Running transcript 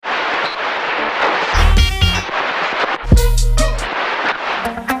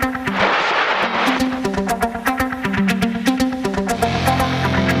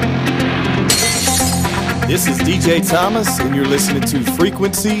DJ Thomas, and you're listening to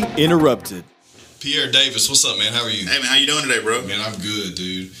Frequency Interrupted. Pierre Davis, what's up, man? How are you? Hey, man, how you doing today, bro? Man, I'm good,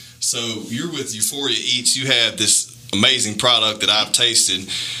 dude. So you're with Euphoria Eats. You have this amazing product that I've tasted.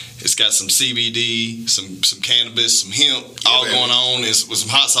 It's got some CBD, some cannabis, some hemp, all going on. It's with some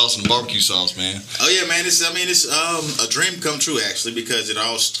hot sauce and barbecue sauce, man. Oh yeah, man. It's a dream come true actually, because it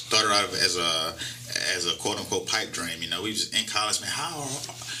all started out as a quote unquote pipe dream. You know, we was in college, man. How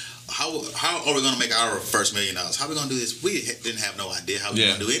are we gonna make our first $1 million? How are we gonna do this? We didn't have no idea how we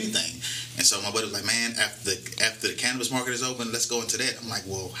were gonna do anything. And so my buddy was like, man, after the cannabis market is open, let's go into that. I'm like,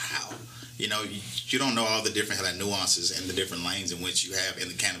 well, how? You know, you don't know all the different nuances and the different lanes in which you have in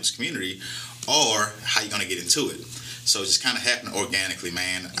the cannabis community, or how you're going to get into it. So it just kind of happened organically,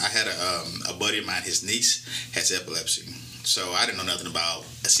 man. I had a buddy of mine, his niece has epilepsy. So I didn't know nothing about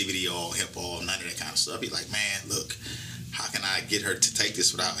a CBD oil, hemp oil, none of that kind of stuff. He's like, man, look, how can I get her to take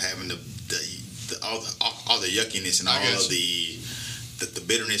this without having all the yuckiness and all of the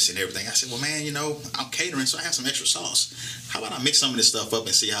bitterness and everything? I said, well, man, you know, I'm catering, so I have some extra sauce. How about I mix some of this stuff up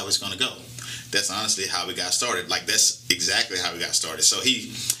and see how it's going to go? That's honestly how we got started. Like, that's exactly how we got started. So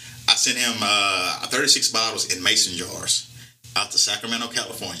I sent him 36 bottles in mason jars out to Sacramento,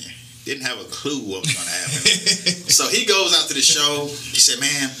 California. Didn't have a clue what was going to happen. So he goes out to the show. He said,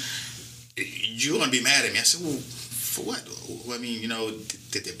 man, you're going to be mad at me. I said, well, for what? I mean, you know,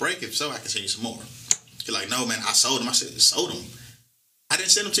 did they break? If so, I can send you some more. He's like, no, man, I sold them. I said, sold them? I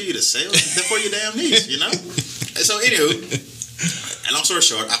didn't send them to you to sell. They're for your damn niece, you know? And so, anywho, long story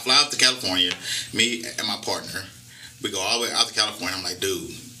short, I fly out to California, me and my partner. We go all the way out to California. I'm like,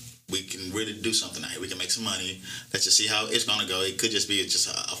 dude, we can really do something out here. We can make some money. Let's just see how it's going to go. It could just be just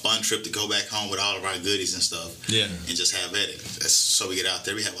a fun trip to go back home with all of our goodies and stuff. Yeah. And just have at it. So we get out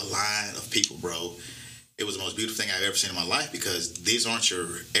there. We have a line of people, bro. It was the most beautiful thing I've ever seen in my life, because these aren't your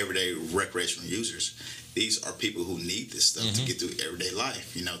everyday recreational users. These are people who need this stuff to get through everyday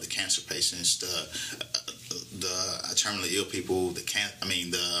life. You know, the cancer patients, the terminally ill people, the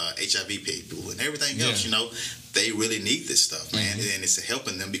HIV people, and everything else. You know, they really need this stuff, man, and it's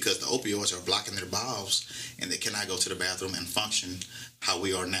helping them because the opioids are blocking their valves, and they cannot go to the bathroom and function how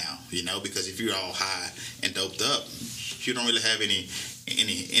we are now. You know, because if you're all high and doped up, you don't really have any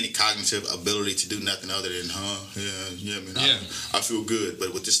cognitive ability to do nothing other than I feel good.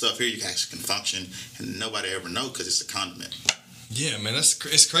 But with this stuff here, you actually can function, and nobody ever know because it's a condiment. Yeah, man,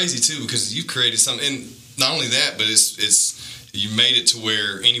 it's crazy too, because you created something, and not only that, but it's you made it to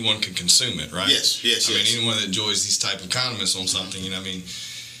where anyone can consume it, right? Yes. I mean, anyone that enjoys these type of condiments on something, you know, I mean,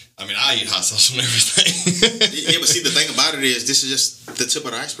 I eat hot sauce on everything. Yeah, but see, the thing about it is, this is just the tip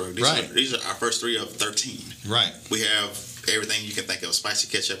of the iceberg. These are our first 3 of 13. Right. We have everything you can think of: spicy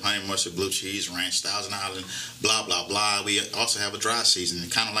ketchup, honey mustard, blue cheese, ranch, Thousand Island, blah blah blah. We also have a dry season,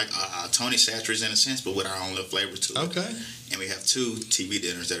 kind of like Tony Chachere's in a sense, but with our own little flavor to it. Okay. And we have 2 TV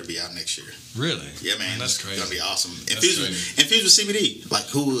dinners that'll be out next year. Really? Yeah, man. That's crazy. It's gonna be awesome. Infused with CBD. Like,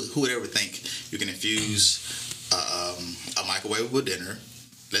 who would ever think you can infuse a microwavable dinner?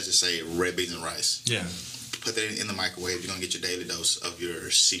 Let's just say red beans and rice. Yeah. Put that in the microwave. You're gonna get your daily dose of your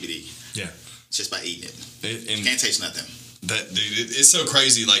CBD. Yeah. Just by eating it. You can't taste nothing. That dude, it's so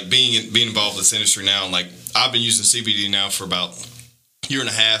crazy. Like being involved in this industry now, and like I've been using CBD now for about a year and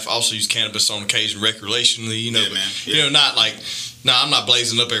a half. I also use cannabis on occasion recreationally. You know, man. You know, not like. No, I'm not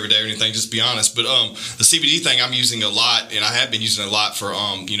blazing up every day or anything. Just to be honest, but the CBD thing I'm using a lot, and I have been using it a lot for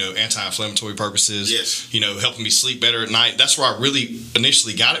you know, anti-inflammatory purposes. Yes. You know, helping me sleep better at night. That's where I really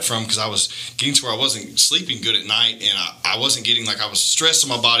initially got it from, because I was getting to where I wasn't sleeping good at night, and I wasn't getting, like, I was stressed on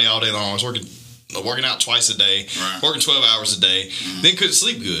my body all day long. I was working out twice a day, working 12 hours a day, then couldn't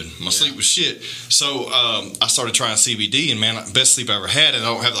sleep good. My sleep was shit. So I started trying CBD, and man, best sleep I ever had, and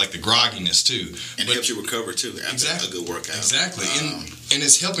I don't have like the grogginess too. And it helps you recover too after a good workout. Exactly. And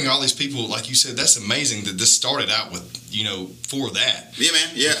it's helping all these people, like you said. That's amazing that this started out with, you know, for that. Yeah, man.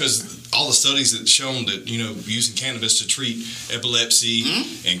 Yeah. Because all the studies that shown that, you know, using cannabis to treat epilepsy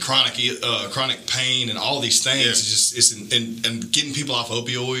and chronic pain and all these things is just and getting people off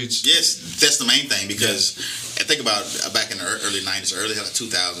opioids. Yes, that's the main thing, because I think about back in the early 90s, early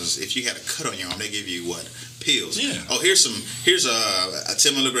 2000s, if you had a cut on your arm, they give you what? Pills. Yeah. Oh, here's a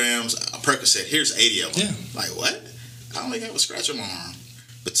 10 milligrams, a Percocet. Here's 80 of them. Yeah. Like, what? I only have a scratch on my arm.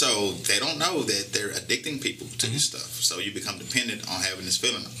 But so they don't know that they're addicting people to this stuff. So you become dependent on having this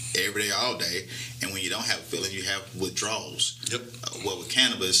feeling every day, all day. And when you don't have a feeling, you have withdrawals. Yep. Well, with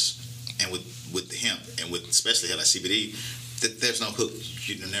cannabis and with the hemp and with especially like CBD, there's no hook.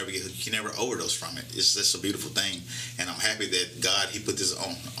 You can never get hooked. You can never overdose from it. It's just a beautiful thing. And I'm happy that God, He put this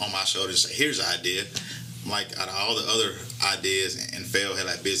on my shoulders and said, here's the idea. like out of all the other ideas and failed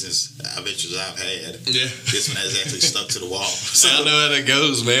like business ventures I've had, this one has actually stuck to the wall. So I know how that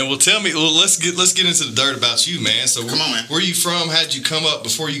goes, man. Well, tell me. Well, let's get into the dirt about you, man. So come on, man. Where are you from? How did you come up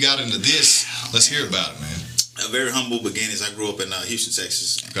before you got into this? Let's hear about it, man. Very humble beginnings. I grew up in Houston,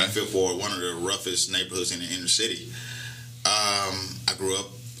 Texas, okay. Fifth Ward, one of the roughest neighborhoods in the inner city. I grew up,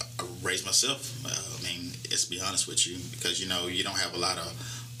 I raised myself. I mean, let's be honest with you, because you don't have a lot of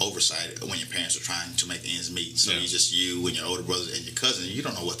oversight when your parents are trying to make ends meet. So you just you and your older brothers and your cousin, you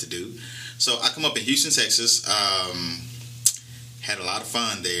don't know what to do. So I come up in Houston, Texas. Had a lot of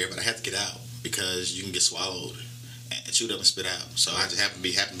fun there, but I had to get out because you can get swallowed and chewed up and spit out. So I just happened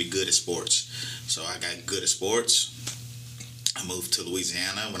to be good at sports. So I got good at sports. I moved to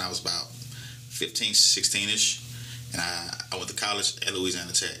Louisiana when I was about 15, 16-ish. And I went to college at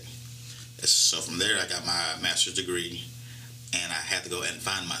Louisiana Tech. So from there, I got my master's degree. And I had to go and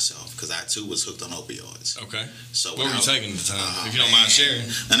find myself because I, too, was hooked on opioids. Okay. So what were you taking at the time, if you don't mind sharing?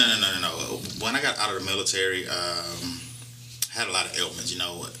 No. When I got out of the military, I had a lot of ailments,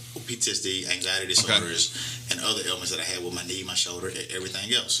 PTSD, anxiety disorders, and other ailments that I had with my knee, my shoulder,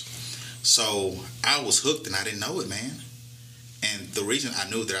 everything else. So I was hooked and I didn't know it, man. And the reason I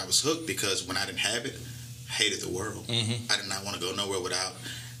knew that I was hooked because when I didn't have it, I hated the world. Mm-hmm. I did not want to go nowhere without.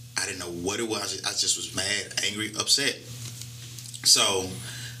 I didn't know what it was. I just was mad, angry, upset. So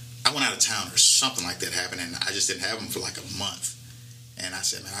I went out of town or something like that happened, and I just didn't have them for like a month. And I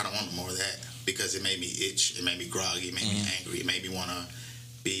said, man, I don't want no more of that because it made me itch, it made me groggy, it made me angry, it made me want to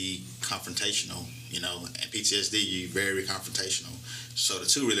be confrontational, and PTSD, you're very confrontational. So the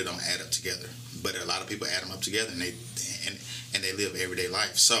two really don't add up together. But a lot of people add them up together, and they live everyday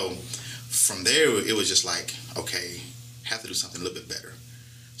life. So from there, it was just like, okay, have to do something a little bit better.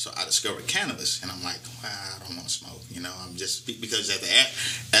 So I discovered cannabis, and I'm like, well, I don't want to smoke. I'm just because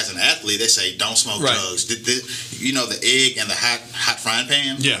as an athlete, they say don't smoke drugs. The egg and the hot frying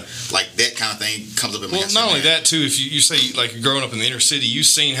pan. Yeah, like that kind of thing comes up in my head. Well, not only that too. If you say like you're growing up in the inner city, you've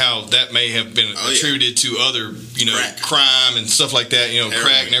seen how that may have been attributed to other crime and stuff like that.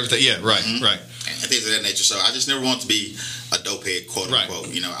 Crack and everything. Yeah, right, right. And things of that nature. So I just never wanted to be a dopehead, quote unquote.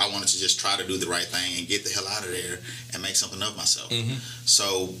 I wanted to just try to do the right thing and get the hell out of there and make something of myself. Mm-hmm.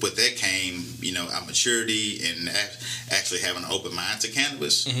 So with that came, a maturity and actually having an open mind to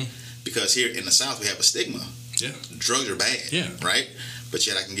cannabis. Mm-hmm. Because here in the South we have a stigma. Yeah, drugs are bad. Yeah, right. But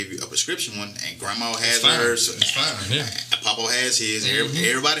yet I can give you a prescription one, and Grandma has hers. It's fine. Yeah, Papa has his. Mm-hmm.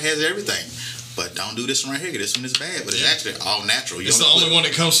 Everybody has everything. But don't do this one right here. This one is bad, but it's actually all natural. It's the only one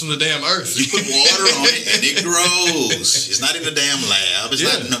that comes from the damn earth. You put water on it and it grows. It's not in the damn lab. It's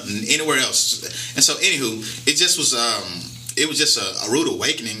not anywhere else. And so, anywho, it just was. It was just a rude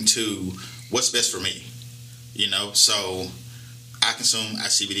awakening to what's best for me. So I consume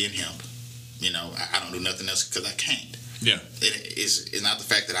CBD and hemp. I don't do nothing else because I can't. Yeah, it's not the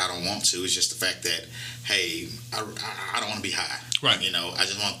fact that I don't want to. It's just the fact that hey, I don't want to be high. Right. I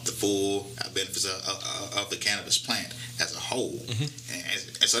just want the full benefits of the cannabis plant as a whole.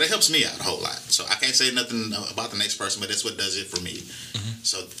 Mm-hmm. And so that helps me out a whole lot. So I can't say nothing about the next person, but that's what does it for me. Mm-hmm.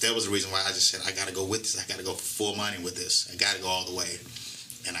 So that was the reason why I just said, I got to go with this. I got to go full money with this. I got to go all the way.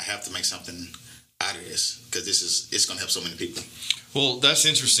 And I have to make something out of this because it's going to help so many people. Well, that's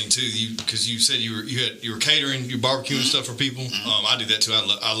interesting too, because you said you were catering, you barbecuing stuff for people. Mm-hmm. I do that too.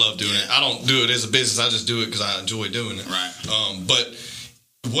 I love doing it. I don't do it as a business. I just do it because I enjoy doing it. Right. But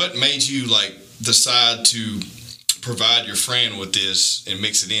what made you decide to provide your friend with this and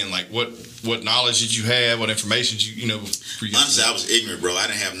mix it in? Like what knowledge did you have? What information did you Honestly, I was ignorant, bro. I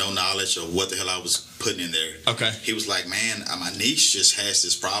didn't have no knowledge of what the hell I was putting in there. Okay. He was like, man, my niece just has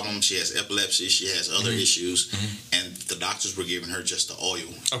this problem. She has epilepsy. She has other issues. Mm-hmm. And the doctors were giving her just the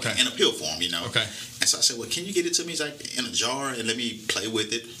oil. Okay. In a pill form, Okay. And so I said, well, can you get it to me? He's like, in a jar and let me play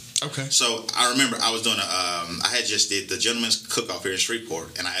with it. Okay. So I remember I was doing I had just did the Gentleman's Cook-Off here in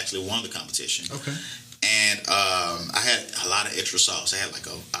Shreveport, and I actually won the competition. Okay. And I had a lot of extra sauce. I had like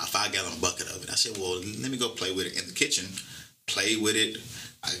a 5-gallon bucket of it. I said, well, let me go play with it in the kitchen. Play with it.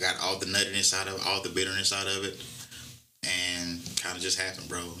 I got all the nuttiness out of it, all the bitterness out of it. And kind of just happened,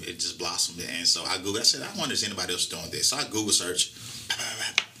 bro. It just blossomed. And so I Googled. I said, I wonder if anybody else doing this. So I Google search.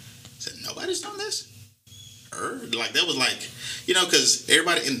 I said, nobody's doing this? Like, that was like, because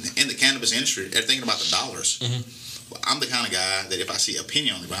everybody in the cannabis industry, they're thinking about the dollars. Mm-hmm. Well, I'm the kind of guy that if I see a penny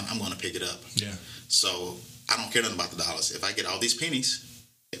on the ground, I'm going to pick it up. Yeah. So I don't care nothing about the dollars. If I get all these pennies,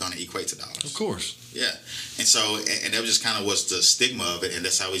 they're going to equate to dollars. Of course. Yeah. And so, and that was just kind of was the stigma of it. And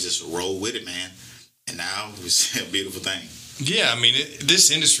that's how we just roll with it, man. And now it's a beautiful thing. Yeah. I mean,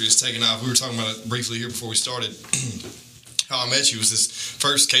 this industry is taking off. We were talking about it briefly here before we started. how I met you was this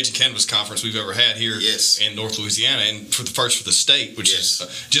first Cajun Cannabis Conference we've ever had here in North Louisiana, and for the state, which is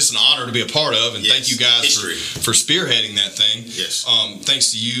just an honor to be a part of. And thank you guys for spearheading that thing. Yes.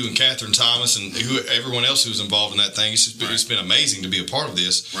 Thanks to you and Catherine Thomas and everyone else who was involved in that thing. It's been amazing to be a part of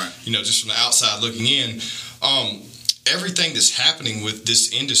this. Right. Just from the outside looking in. Everything that's happening with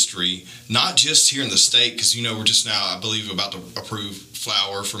this industry, not just here in the state, because we're just now, I believe, about to approve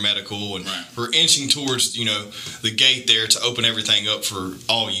flower for medical, and we're inching towards the gate there to open everything up for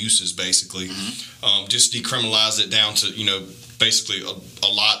all uses, basically. Just decriminalize it down to basically a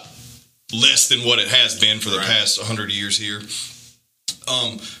lot less than what it has been for the past 100 years here.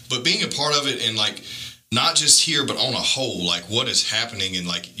 But being a part of it, and not just here but on a whole, what is happening, and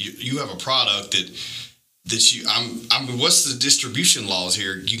you have a product that what's the distribution laws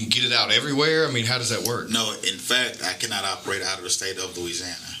here? You can get it out everywhere? I mean, how does that work? No, in fact, I cannot operate out of the state of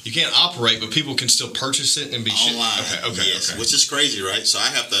Louisiana. You can't operate, but people can still purchase it and be online. Okay. Which is crazy, right? So I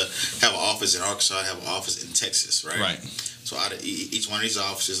have to have an office in Arkansas. I have an office in Texas, right? Right. So out of each one of these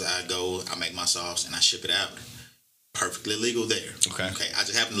offices, I go, I make my sauce, and I ship it out. Perfectly legal there. Okay. I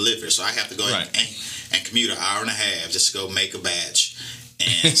just happen to live here, so I have to go and commute an hour and a half just to go make a batch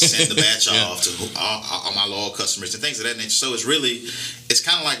and send the batch off to all my loyal customers and things of that nature. So it's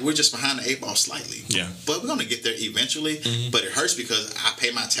kind of like we're just behind the 8 ball slightly. Yeah. But we're going to get there eventually. But it hurts because I pay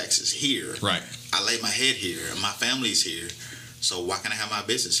my taxes here. Right. I lay my head here, and my family's here. So why can't I have my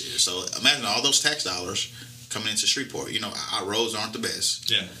business here? So imagine all those tax dollars coming into Shreveport. Our roads aren't the best.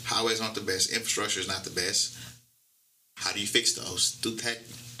 Yeah. Highways aren't the best. Infrastructure is not the best. How do you fix those?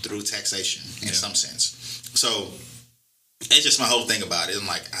 Through taxation in some sense. So it's just my whole thing about it. I'm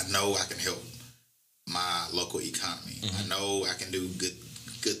like, I know I can help my local economy. I know I can do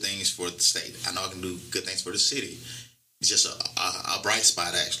good things for the state. I know I can do good things for the city. It's just a bright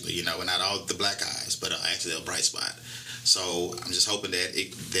spot, actually, and not all the black eyes, but actually a bright spot. So I'm just hoping that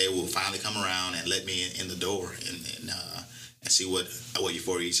they will finally come around and let me in the door and see what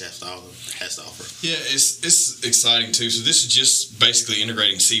Euphoria Eats has to offer. Yeah, it's exciting too. So this is just basically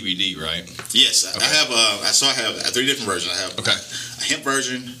integrating CBD, right? Yes, I have 3 different versions. I have a hemp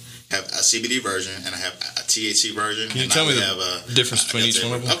version, have a CBD version, and I have a THC version. Can you tell me the difference between each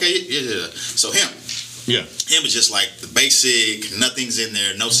one of them? Okay, yeah. So hemp. Yeah. Hemp is just like the basic, nothing's in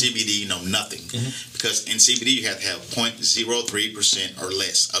there, no CBD, no nothing. Because in CBD you have to have 0.03% or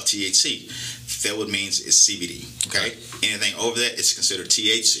less of THC. That would means it's CBD. Okay? Anything over that is considered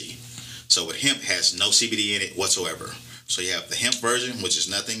THC. So with hemp has no CBD in it whatsoever. So you have the hemp version, which is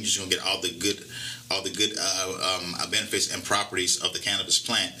nothing. You're just gonna get all the good benefits and properties of the cannabis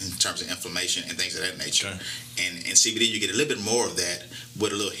plant in terms of inflammation and things of that nature. And in CBD, you get a little bit more of that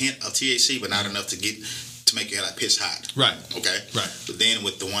with a little hint of THC, but not enough to make you like piss hot. Right. Okay. Right. But then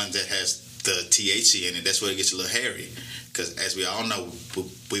with the one that has the THC in it, that's where it gets a little hairy. Because as we all know,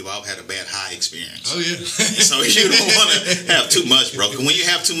 we've all had a bad high experience. Oh, yeah. So you don't want to have too much, bro. When you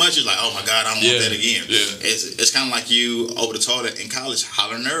have too much, you're like, oh, my God, I don't want that again. Yeah. It's kind of like you over the toilet in college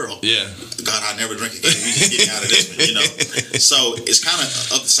hollering Earl. Yeah. God, I'll never drink again. You just get me out of this one, So it's kind of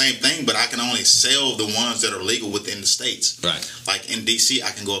the same thing, but I can only sell the ones that are legal within the states. Right. Like in D.C.,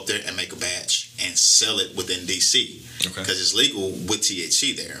 I can go up there and make a batch and sell it within D.C. Because it's legal with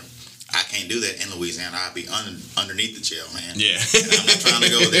THC there. I can't do that in Louisiana. I'd be underneath the jail, man. Yeah. And I'm not trying to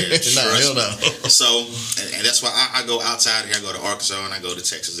go there. No. So, and that's why I go outside here. I go to Arkansas and I go to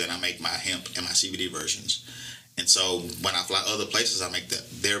Texas and I make my hemp and my CBD versions. And so when I fly other places, I make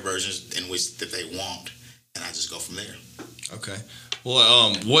their versions in which that they want, and I just go from there. Okay.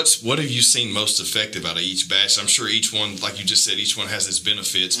 Well, what have you seen most effective out of each batch? I'm sure each one, like you just said, each one has its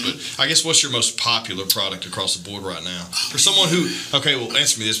benefits. But I guess what's your most popular product across the board right now? For someone who,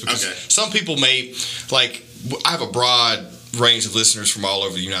 answer me this, because some people may, I have a broad range of listeners from all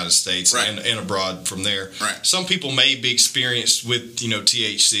over the United States and abroad from there. Right. Some people may be experienced with,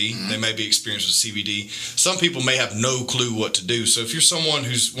 THC. They may be experienced with CBD. Some people may have no clue what to do. So if you're someone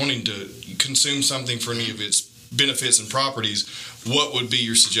who's wanting to consume something for any of its benefits and properties, what would be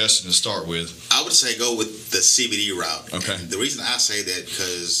your suggestion to start with? I would say go with the CBD route. Okay. And the reason I say that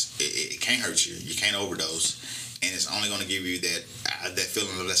because it can't hurt you. You can't overdose. And it's only going to give you that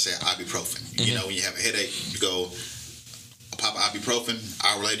feeling of, let's say, ibuprofen. When you have a headache, you go pop ibuprofen,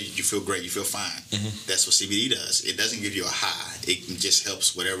 hour later, you feel great. You feel fine. That's what CBD does. It doesn't give you a high. It just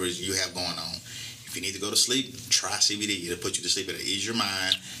helps whatever you have going on. If you need to go to sleep, try CBD. It'll put you to sleep. It'll ease your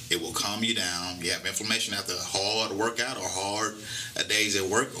mind. It will calm you down. You have inflammation after a hard workout or hard days at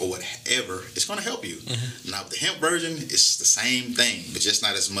work or whatever, it's going to help you. Now, with the hemp version, it's the same thing, but just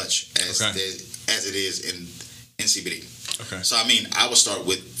not as much as it is in CBD. Okay. So, I would start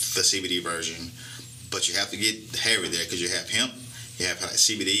with the CBD version. but you have to get hairy there because you have hemp, you have like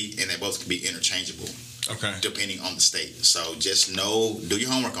CBD, and they both can be interchangeable. Okay. Depending on the state. So just do your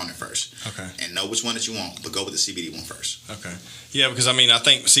homework on it first. Okay. And know which one that you want, but go with the CBD one first. Okay. Yeah, because I mean, I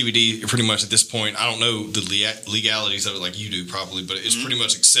think CBD pretty much at this point, I don't know the legalities of it like you do probably, but it's pretty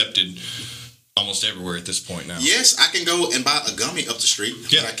much accepted almost everywhere at this point now. Yes, I can go and buy a gummy up the street,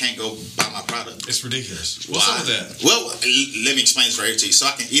 but I can't go buy my product. It's ridiculous. What's up with that? Well, let me explain this right here to you. So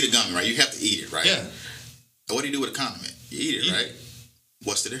I can eat a gummy, right? You have to eat it, right? Yeah. What do you do with a condiment? You eat it, right?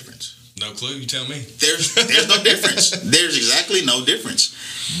 What's the difference? No clue. You tell me. There's no difference. There's exactly no difference.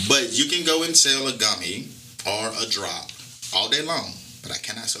 But you can go and sell a gummy or a drop all day long, but I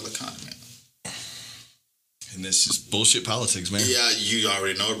cannot sell a condiment. And that's just bullshit politics, man. Yeah, you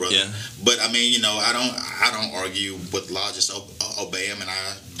already know it, brother. Yeah. But I mean, I don't argue with law. Just obey them, and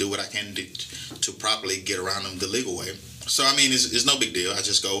I do what I can to properly get around them the legal way. So I mean, it's no big deal. I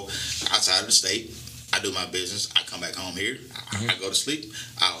just go outside of the state. I do my business. I come back home here. I go to sleep.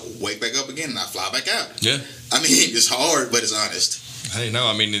 I wake back up again, and I fly back out. Yeah. I mean, it's hard, but it's honest. Hey, no,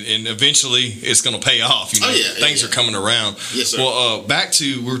 I mean, and eventually it's going to pay off. You know, things are coming around. Yes, sir. Well, back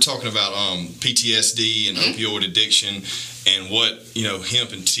to we were talking about PTSD and opioid addiction, and what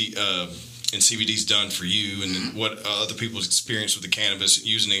hemp and CBD's done for you, and what other people's experience with the cannabis,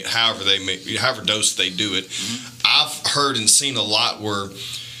 using it however dose they do it. I've heard and seen a lot where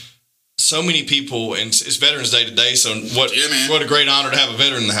so many people, and it's Veterans Day today, so what a great honor to have a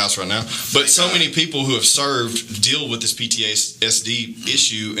veteran in the house right now. But so many people who have served deal with this PTSD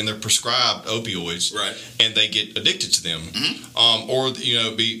issue, and they're prescribed opioids, right? And they get addicted to them, or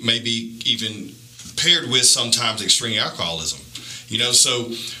maybe even paired with sometimes extreme alcoholism.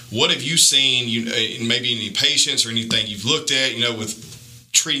 So what have you seen? Maybe any patients or anything you've looked at, with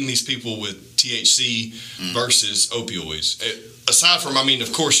treating these people with THC versus opioids. Aside from,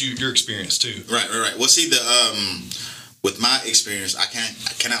 of course, your experience too. Right. Well, see, with my experience, I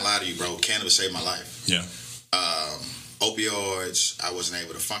cannot lie to you, bro. Cannabis saved my life. Yeah. Opioids, I wasn't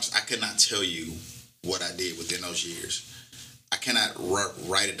able to function. I could not tell you what I did within those years. I cannot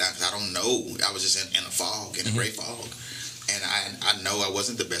write it down because I don't know. I was just in a fog, in a great fog, and I know I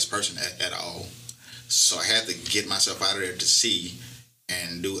wasn't the best person at all. So I had to get myself out of there to see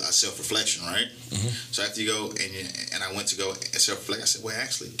and do a self-reflection, right? So after you go and I went to go and self-reflect, I said, well,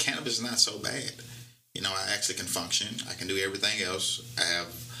 actually, cannabis is not so bad. I actually can function. I can do everything else. I have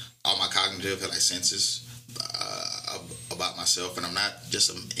all my cognitive senses about myself, and I'm not just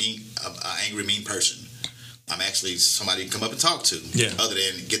an angry, mean person. I'm actually somebody you can come up and talk to, other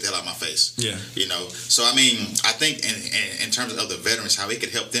than get the hell out of my face. Yeah. So I think in terms of the veterans, how it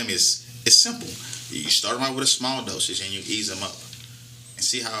could help them is it's simple. You start them out with a small dosage and you ease them up.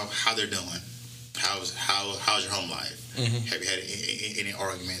 See how they're doing. How's your home life? Have you had any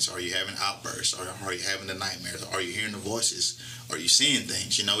arguments? Are you having outbursts? Or are you having the nightmares? Are you hearing the voices? Are you seeing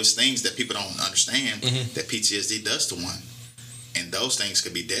things? It's things that people don't understand that PTSD does to one, and those things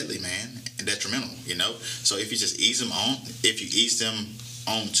could be deadly, man, and detrimental. So if you just ease them on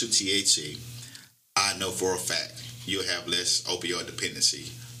to THC, I know for a fact you'll have less opioid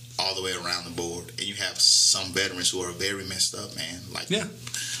dependency all the way around the board, and you have some veterans who are very messed up, man. Like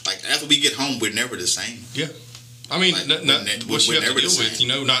after we get home, we're never the same. Yeah, what you have to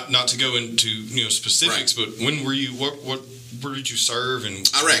deal with, not to go into specifics, but when were you? Where did you serve? And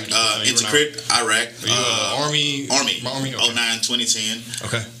Iraq, Tikrit, Iraq. Are you Army. Okay. 09, 2010.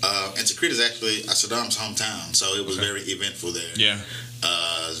 Okay. And Tikrit is actually Saddam's hometown, so it was very eventful there. Yeah.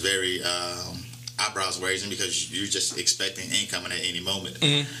 It was very eyebrows raising because you're just expecting incoming at any moment.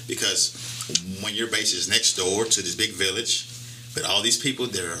 Because when your base is next door to this big village, but all these people,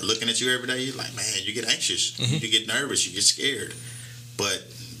 they're looking at you every day, you're like, man, you get anxious, you get nervous, you get scared. But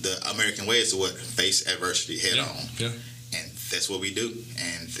the American way is to face adversity head on. Yeah. And that's what we do.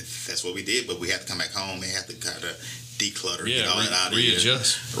 And that's what we did. But we have to come back home and have to kind of declutter, get all that out of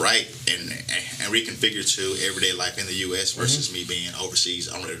readjust. Here. Right. And reconfigure to everyday life in the U.S. versus me being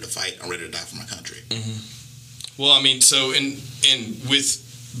overseas. I'm ready to fight. I'm ready to die for my country. Well, so in with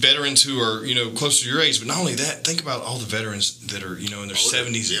veterans who are, close to your age, but not only that, think about all the veterans that are, in their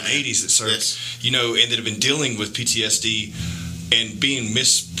 70s and 80s that serve, and that have been dealing with PTSD and being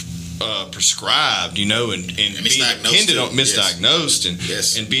prescribed, and being dependent on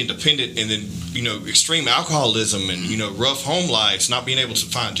misdiagnosed and being dependent, and then extreme alcoholism and rough home lives, not being able to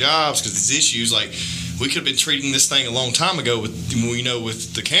find jobs because these issues. Like we could have been treating this thing a long time ago with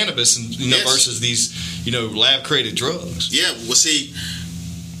the cannabis and versus these lab created drugs. Yeah, well, see,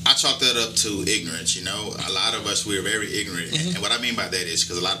 I chalk that up to ignorance. A lot of us, we're very ignorant, and what I mean by that is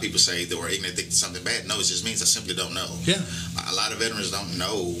because a lot of people say they were ignorant, think something bad. No, it just means I simply don't know. Yeah, a lot of veterans don't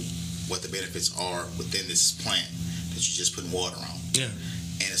know what the benefits are within this plant that you just putting water on. Yeah.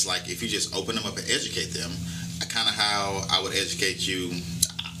 And it's like, if you just open them up and educate them, kind of how I would educate you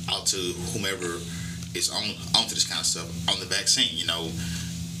out to whomever is onto this kind of stuff on the vaccine. You know,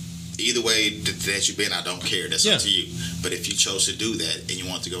 either way that you've been, I don't care. That's up to you. But if you chose to do that and you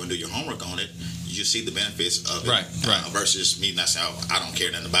want to go and do your homework on it, you see the benefits of it, versus me not saying, I don't care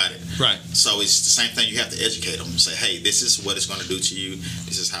nothing about it. Right. So it's the same thing. You have to educate them. Say, hey, this is what it's going to do to you.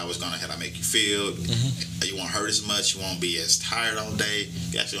 This is how it's going to make you feel. You won't hurt as much. You won't be as tired all day.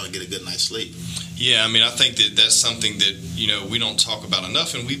 You're actually going to get a good night's sleep. Yeah, I mean, I think that's something that, you know, we don't talk about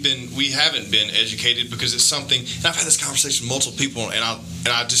enough, and we haven't been educated, because it's something. And I've had this conversation with multiple people, and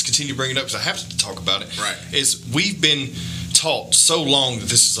I just continue to bring it up because I have to talk about it. Right. Is we've been taught so long that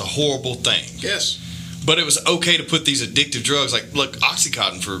this is a horrible thing. Yes. But it was okay to put these addictive drugs, like, look,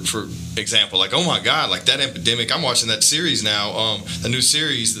 Oxycontin, for example. Like, oh my God, like that epidemic. I'm watching that series now, the new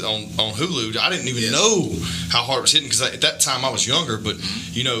series on Hulu. I didn't even know how hard it was hitting, because at that time I was younger. But,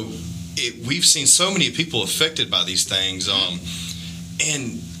 you know, we've seen so many people affected by these things.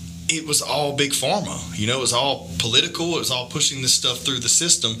 And it was all big pharma. You know, it was all political. It was all pushing this stuff through the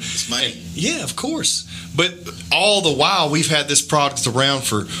system. It's money. And, yeah, of course. But all the while, we've had this product around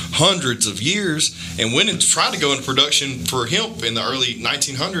for hundreds of years, and went and tried to go into production for hemp in the early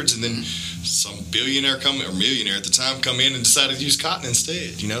 1900s, and then some billionaire or millionaire at the time come in and decided to use cotton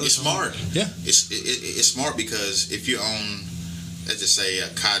instead. You know, it's smart. Yeah, it's smart, because if you own, let's just say, a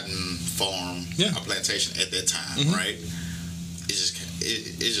cotton farm, a plantation at that time, right?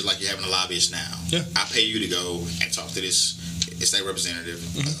 It's just like you're having a lobbyist now. Yeah. I pay you to go and talk to this state representative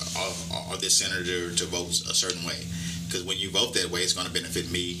or this senator to vote a certain way. Because when you vote that way, it's going to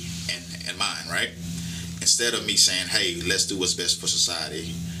benefit me and mine, right? Instead of me saying, hey, let's do what's best for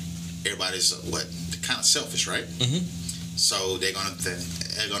society, everybody's kind of selfish, right? So they're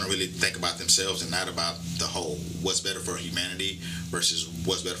gonna really think about themselves and not about the whole, what's better for humanity versus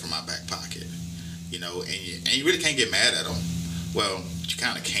what's better for my back pocket. You know, and you really can't get mad at them. Well, you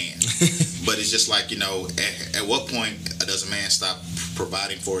kind of can, but it's just like, you know, at what point does a man stop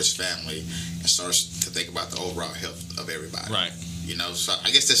providing for his family and starts to think about the overall health of everybody? Right. You know, so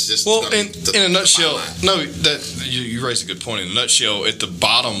I guess that's just in a nutshell. No, that you raised a good point. In a nutshell, at the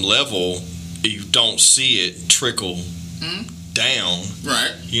bottom level, you don't see it trickle down.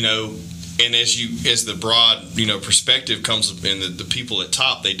 Right. You know. And as the broad, you know, perspective comes in, the people at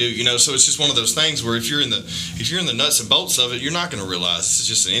top, they do, you know. So it's just one of those things where if you're in the nuts and bolts of it, you're not going to realize this is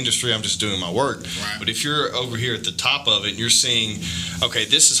just an industry. I'm just doing my work. Right. But if you're over here at the top of it, and you're seeing, okay,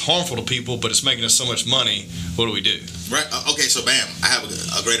 this is harmful to people, but it's making us so much money. What do we do? Right. Okay. So, bam, I have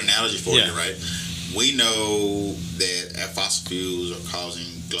a great analogy for you. Right. We know that fossil fuels are causing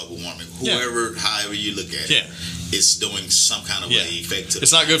global warming. However you look at it. It's doing some kind of effect to it.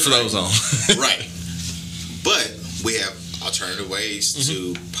 It's not good for those on. Right. But we have alternative ways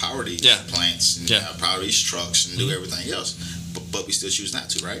to power these plants and power these trucks and do everything else. But we still choose not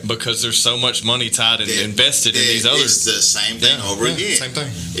to, right? Because there's so much money tied and invested in these others. It's the same thing over again. Same thing.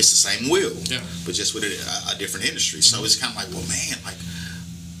 It's the same wheel, but just with a different industry. So it's kind of like, well, man, like,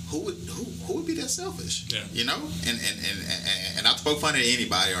 who would be that selfish? Yeah. You know? And not to poke fun at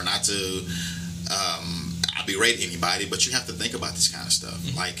anybody or not to berate anybody, but you have to think about this kind of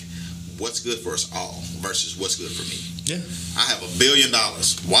stuff. Like, what's good for us all versus what's good for me. Yeah. I have $1 billion.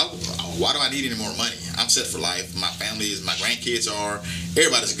 Why do I need any more money? I'm set for life. My family is, my grandkids are,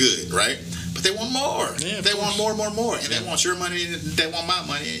 everybody's good, right? But they want more. Yeah, they want more. And they want your money, and they want my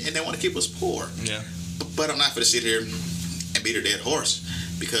money, and they want to keep us poor. Yeah. But I'm not going to sit here and beat a dead horse,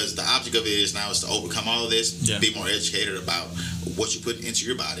 because the object of it is now is to overcome all of this, be more educated about what you put into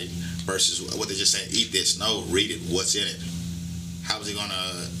your body versus what they're just saying, eat this. No, read it. What's in it? How is it going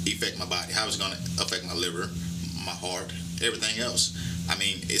to affect my body? How is it going to affect my liver, my heart, everything else? I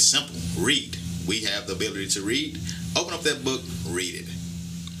mean, it's simple. Read. We have the ability to read. Open up that book, read it.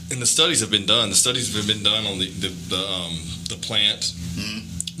 And the studies have been done. The studies have been done on the plant,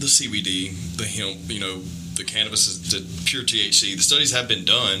 the CBD, the hemp, you know, the cannabis, the pure THC. The studies have been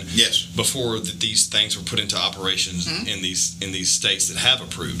done before these things were put into operations in these states that have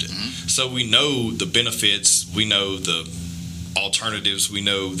approved it. So we know the benefits, we know the alternatives, we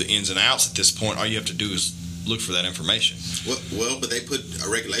know the ins and outs at this point. All you have to do is look for that information. Well, but they put a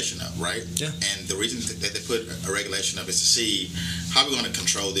regulation up, right? Yeah. And the reason that they put a regulation up is to see how we're going to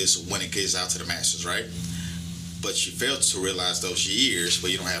control this when it gets out to the masses, right? But you fail to realize those years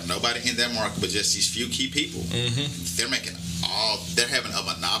where you don't have nobody in that market but just these few key people. They're having a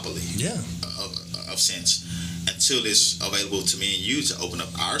monopoly of sense until it's available to me and you to open up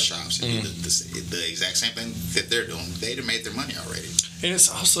our shops and do the exact same thing that they're doing. They'd have made their money already. And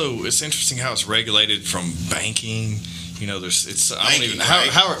it's interesting how it's regulated from banking. You know,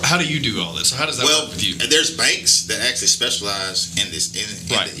 how do you do all this? How does that work with you? There's banks that actually specialize in this in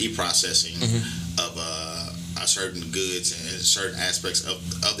the e-processing of certain goods and certain aspects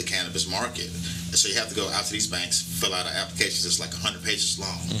of the cannabis market. And so you have to go out to these banks, fill out an application that's like 100 pages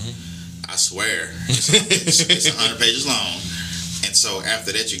long. I swear, it's 100 pages long. And so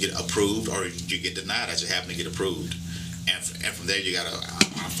after that, you get approved or you get denied as you happen to get approved. And from there, you got to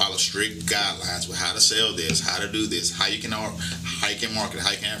follow strict guidelines with how to sell this, how to do this, how you can market it, how you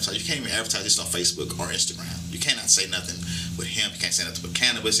can advertise. You can't even advertise this on Facebook or Instagram. You cannot say nothing with hemp. You can't say nothing with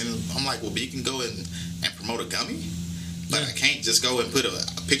cannabis. And I'm like, well, but you can go and promote a gummy, but I can't just go and put a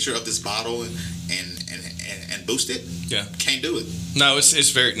picture of this bottle and boost it. Yeah, can't do it. No,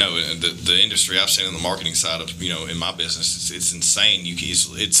 it's very the industry I've seen on the marketing side of in my business, it's insane.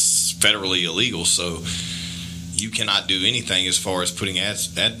 It's federally illegal, so you cannot do anything as far as putting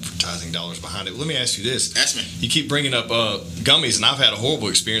advertising dollars behind it. Let me ask you this. Ask me. You keep bringing up gummies, and I've had a horrible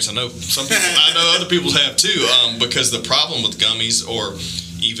experience. I know some people, I know other people have too, because the problem with gummies or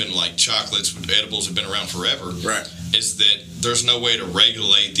even like chocolates, edibles have been around forever, right, is that there's no way to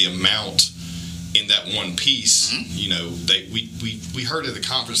regulate the amount in that one piece. We heard at the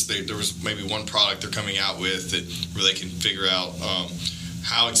conference there was maybe one product they're coming out with where they can figure out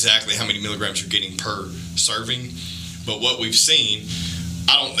how many milligrams you're getting per serving. But what we've seen,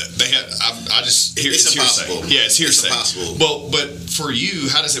 it's impossible. Yeah, it's hearsay. It's impossible. Well, but for you,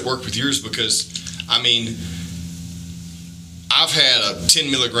 how does it work with yours? Because I've had a 10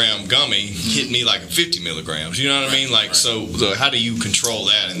 milligram gummy hit me like a 50 milligrams. You know what I mean? Like, so how do you control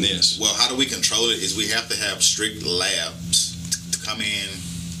that in this? Well, how do we control it is we have to have strict labs to come in.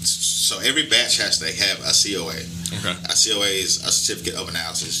 So every batch has to have a COA. Okay. A COA is a certificate of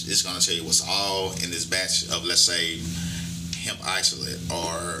analysis. It's going to tell you what's all in this batch of, let's say, hemp isolate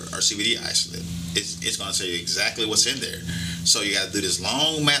or CBD isolate. It's going to tell you exactly what's in there. So you got to do this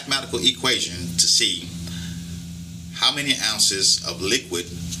long mathematical equation to see how many ounces of liquid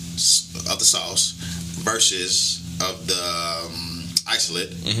of the sauce versus of the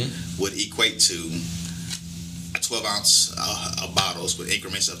isolate would equate to a 12-ounce of bottles with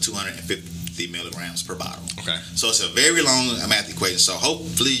increments of 250 milligrams per bottle. Okay. So it's a very long math equation. So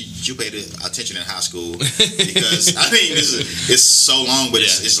hopefully you paid attention in high school because it's so long, but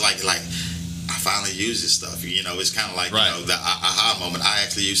it's like I finally use this stuff. It's kind of like the aha moment. I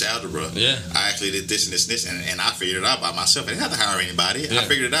actually use algebra. Yeah. I actually did this and this and this, and I figured it out by myself. I didn't have to hire anybody. Yeah. I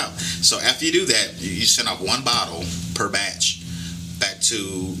figured it out. So after you do that, you send off one bottle per batch back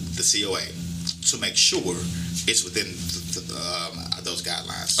to the COA to make sure it's within those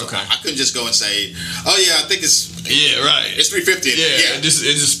guidelines. So okay. I couldn't just go and say, "Oh yeah, I think it's right. It's 350." Yeah.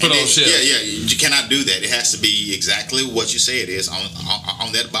 Just put on shit. Yeah. You cannot do that. It has to be exactly what you say it is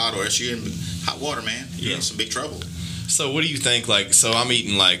on that bottle, or else you're in hot water, man. You're in some big trouble. So what do you think? Like, so I'm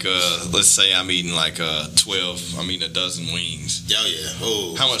eating let's say I'm eating 12. I'm eating a dozen wings. Oh yeah.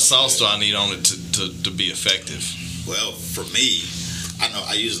 Oh. How much sauce do I need on it to be effective? Well, for me, I know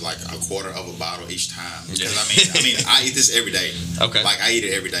I use like a quarter of a bottle each time because I eat this every day. Okay. Like I eat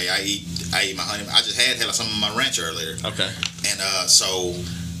it every day. I eat my honey. I just had some of my ranch earlier. Okay. And so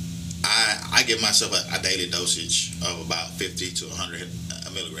I give myself a daily dosage of about 50 to 100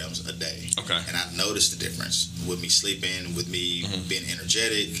 milligrams a day. Okay. And I noticed the difference with me sleeping, with me being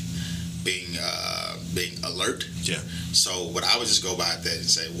energetic, being alert. Yeah. So what I would just go by that and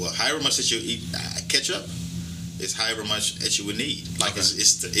say, well, however much that you eat ketchup, it's however much that you would need. Like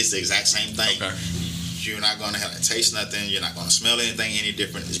it's the exact same thing. Okay. You're not going to have to taste nothing. You're not going to smell anything any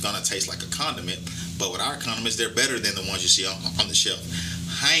different. It's going to taste like a condiment. But with our condiments, they're better than the ones you see on the shelf.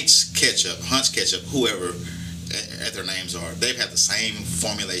 Hunt's ketchup, whoever at their names are, they've had the same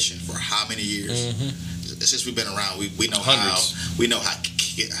formulation for how many years? Since we've been around, we know how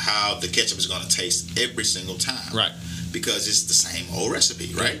the ketchup is going to taste every single time. Right. Because it's the same old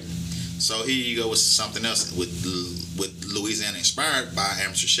recipe, right? So here you go with something else with Louisiana inspired by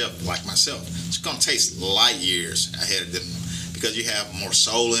amateur chef like myself. It's going to taste light years ahead of them because you have more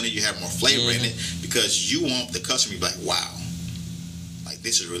soul in it, you have more flavor in it, because you want the customer to be like, wow, like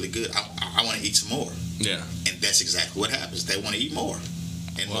this is really good. I want to eat some more. Yeah. And that's exactly what happens. They want to eat more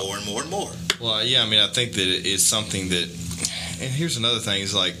and more and more and more. Well, yeah, I think that it's something that, and here's another thing,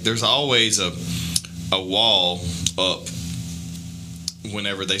 is like there's always a wall up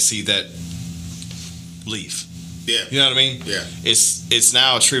whenever they see that leaf. Yeah. You know what I mean? Yeah. It's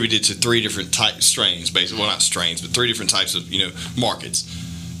now attributed to three different strains, basically. Well, not strains, but three different types of, markets.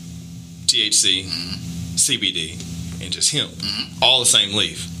 THC, CBD, and just hemp. All the same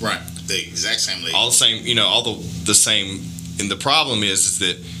leaf. Right. The exact same leaf. All the same, all the same the problem is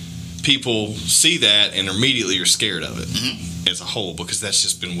that people see that and immediately are scared of it as a whole, because that's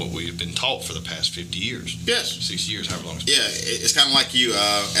just been what we've been taught for the past 50 years. Yes. 60 years, however long it's been. Yeah, it's kind of like you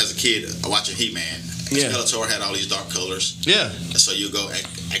as a kid watching He-Man. Skeletor had all these dark colors. Yeah. So you go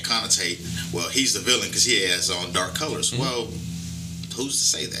and connotate, well, he's the villain because he has on dark colors. Well, who's to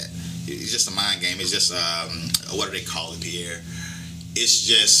say that? It's just a mind game. It's just, what do they call it, Pierre? It's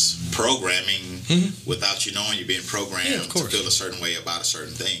just programming without you knowing you're being programmed to feel a certain way about a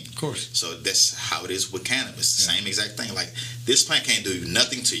certain thing. Of course. So that's how it is with cannabis. The same exact thing. Like, this plant can't do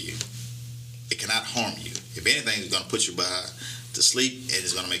nothing to you. It cannot harm you. If anything, it's going to put you to sleep and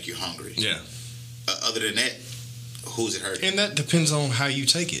it's going to make you hungry. Yeah. Other than that, who's it hurting? And that depends on how you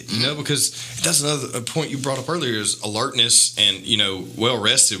take it, you know, because that's another point you brought up earlier is alertness and, you know, well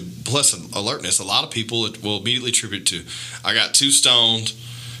rested plus alertness. A lot of people will immediately attribute to, I got too stoned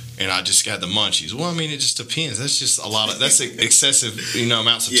and I just got the munchies. Well, I mean, it just depends. That's just that's excessive, you know,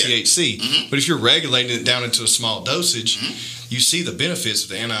 amounts of THC. But if you're regulating it down into a small dosage, you see the benefits of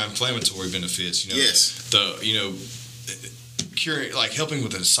the anti-inflammatory benefits, you know, curing, like helping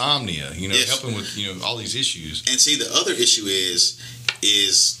with insomnia, you know, helping with, you know, all these issues. And see, the other issue is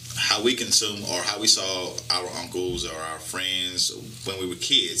how we consume, or how we saw our uncles or our friends when we were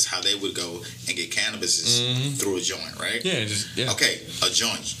kids, how they would go and get cannabis through a joint, right? Yeah. Okay, a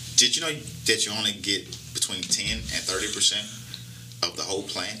joint. Did you know that you only get between 10 and 30% of the whole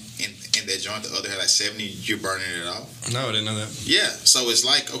plant in that joint? The other had like 70, you're burning it off? No, I didn't know that. Yeah, so it's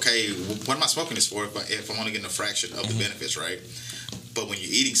like, okay, what am I smoking this for if I'm only getting a fraction of the benefits, right? But when you're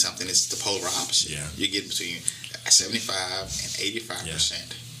eating something, it's the polar opposite. Yeah. You get between 75 and 85%. Yeah.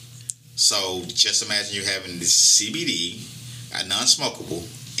 So just imagine you having this CBD, a non-smokable,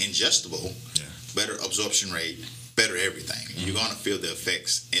 ingestible, better absorption rate, better everything. You're going to feel the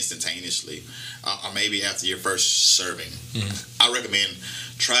effects instantaneously, or maybe after your first serving. I recommend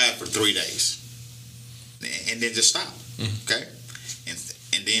try it for 3 days and then just stop. Okay,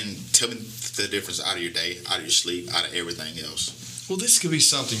 and then tell me the difference out of your day, out of your sleep, out of everything else. Well, this could be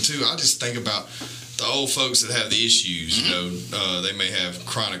something too. I just think about the old folks that have the issues. You know, they may have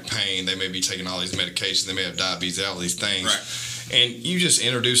chronic pain, they may be taking all these medications, they may have diabetes, all these things. Right. And you just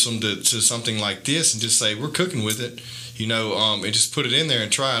introduce them to something like this and just say, we're cooking with it, you know, and just put it in there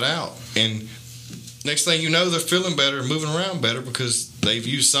and try it out. And next thing you know, they're feeling better and moving around better because they've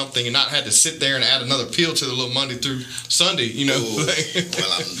used something and not had to sit there and add another pill to the little Monday through Sunday, you know.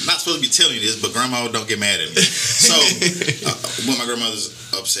 Well, I'm not supposed to be telling you this, but Grandma, don't get mad at me. So when my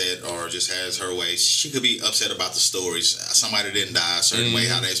grandmother's upset or just has her way, she could be upset about the stories. Somebody didn't die a certain way,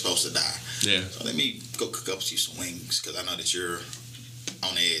 how they're supposed to die. Yeah. So let me go cook up you some wings because I know that you're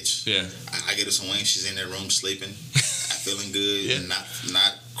on edge. Yeah. I get her some wings. She's in that room sleeping, feeling good,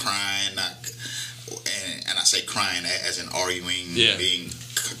 not crying, and I say crying as in arguing, being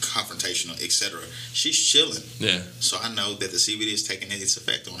confrontational, etc. She's chilling. Yeah. So I know that the CBD is taking its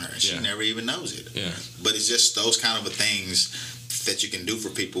effect on her, and she never even knows it. Yeah. But it's just those kind of things that you can do for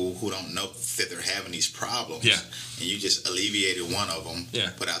people who don't know that they're having these problems. Yeah. And you just alleviated one of them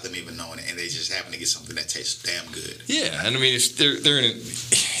without them even knowing it, and they just happen to get something that tastes damn good. Yeah, and I mean, if they're in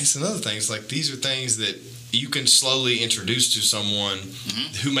it's another thing. It's like these are things that you can slowly introduce to someone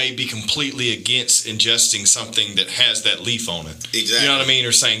who may be completely against ingesting something that has that leaf on it. Exactly. You know what I mean?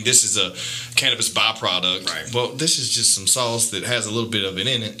 Or saying this is a cannabis byproduct. Right. Well, this is just some sauce that has a little bit of it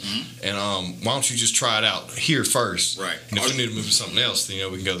in it. And why don't you just try it out here first? Right. And if we need to move to something else, then, you know,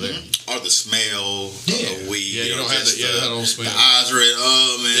 we can go there. Or the smell of the weed. Yeah, you don't have that old smell. The eyes red.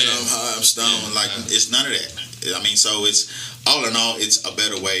 Oh, man, I'm high, I'm stoned. It's none of that. I mean, so it's all in all, it's a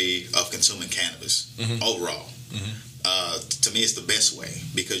better way of consuming cannabis overall. To me, it's the best way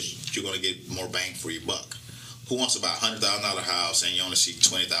because you're going to get more bang for your buck. Who wants to buy a $100,000 house and you only see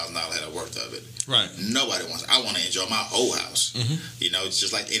 $20,000 worth of it? Right. Nobody wants. I want to enjoy my whole house. You know, it's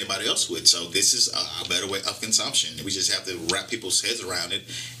just like anybody else would. So this is a better way of consumption. We just have to wrap people's heads around it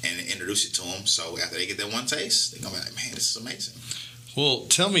and introduce it to them. So after they get that one taste, they're going to be like, man, this is amazing. Well,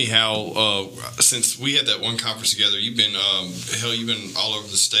 tell me how, since we had that one conference together, you've been all over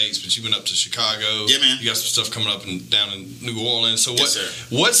the States, but you've been up to Chicago. Yeah, man. You got some stuff coming up down in New Orleans. So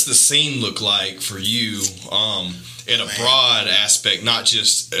what's the scene look like for you at a broad aspect, not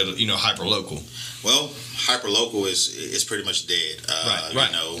just hyper-local? Well, hyper-local is pretty much dead.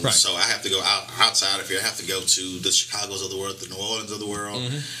 Right. So I have to go outside of here. I have to go to the Chicagos of the world, the New Orleans of the world.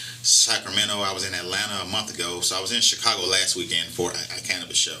 Sacramento. I was in Atlanta a month ago, so I was in Chicago last weekend for a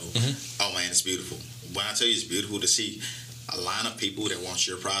cannabis show. Oh man, it's beautiful. When I tell you it's beautiful to see a line of people that want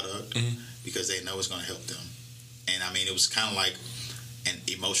your product because they know it's going to help them. And I mean, it was kind of like an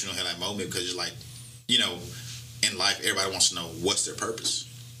emotional moment because you're like, you know, in life, everybody wants to know what's their purpose.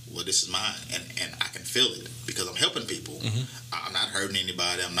 Well, this is mine, and I can feel it because I'm helping people. Mm-hmm. I'm not hurting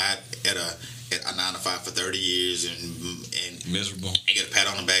anybody. I'm not at a 9 to 5 for 30 years and miserable. And get a pat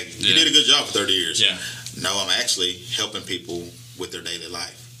on the back. You did a good job for 30 years. Yeah. No, I'm actually helping people with their daily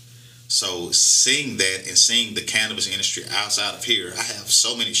life. So seeing that and seeing the cannabis industry outside of here, I have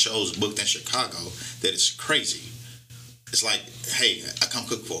so many shows booked in Chicago that it's crazy. It's like, hey, I come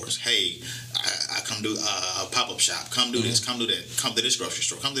cook for us. Hey, I come do a pop-up shop. Come do this. Come do that. Come to this grocery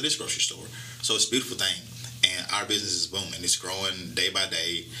store. Come to this grocery store. So it's a beautiful thing. And our business is booming. It's growing day by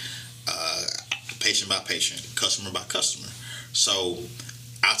day, patient by patient, customer by customer. So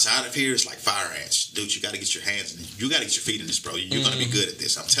outside of here, it's like fire ants. Dude, you got to get your hands in it. You got to get your feet in this, bro. You're going to be good at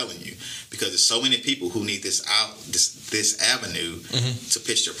this. I'm telling you. Because there's so many people who need this avenue to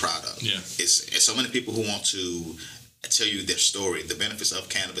pitch their product. Yeah. It's so many people who want to tell you their story, the benefits of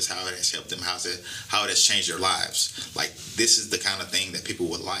cannabis, how it has helped them, how it has changed their lives. Like, this is the kind of thing that people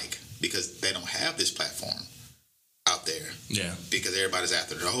would like because they don't have this platform out there. Yeah. Because everybody's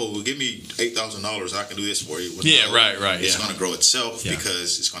after it. Oh, well, give me $8,000, I can do this for you. Well, yeah, no, right. It's going to grow itself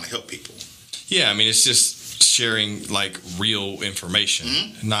because it's going to help people. Yeah, I mean, it's just sharing, like, real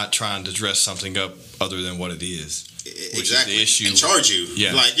information, not trying to dress something up other than what it is. Which exactly. is the issue. And charge you.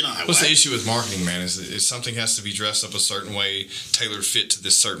 Yeah. Like, what's the issue with marketing, man? Is something has to be dressed up a certain way, tailored fit to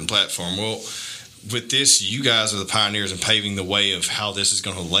this certain platform. Well, with this, you guys are the pioneers in paving the way of how this is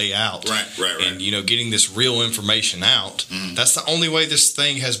going to lay out. Right. And, getting this real information out. That's the only way this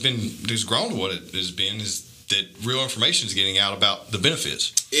thing has grown to what it has been, is that real information is getting out about the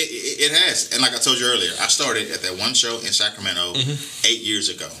benefits. It has. And like I told you earlier, I started at that one show in Sacramento 8 years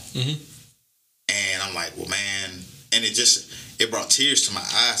ago. And I'm like, well, man, and it brought tears to my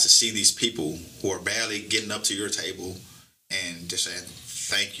eyes to see these people who are barely getting up to your table and just saying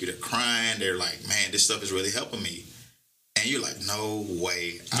thank you. They're crying. They're like, man, this stuff is really helping me. And you're like, no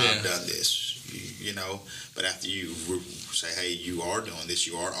way I've done this, But after you say, hey, you are doing this,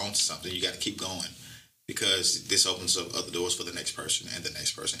 you are on to something, you got to keep going because this opens up other doors for the next person and the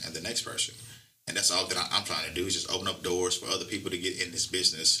next person and the next person. And that's all that I'm trying to do is just open up doors for other people to get in this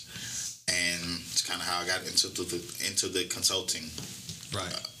business. And it's kind of how I got into the consulting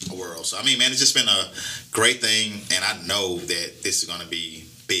world. So, I mean, man, it's just been a great thing. And I know that this is going to be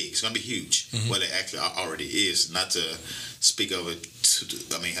big. It's going to be huge. Well, it actually already is. Not to speak of it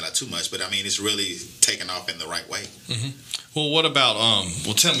too much. But, I mean, it's really taken off in the right way. Well, what about,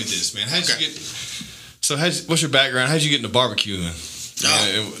 tell me this, man. What's your background? How'd you get into barbecuing?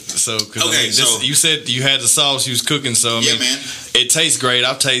 You said you had the sauce you was cooking, so I mean, man. It tastes great.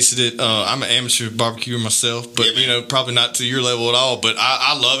 I've tasted it. I'm an amateur barbecuer myself, but probably not to your level at all. But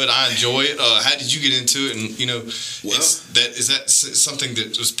I love it. I enjoy it. How did you get into it? And is that something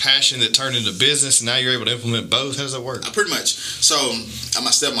that was passion that turned into business, and now you're able to implement both? How does that work? Pretty much. So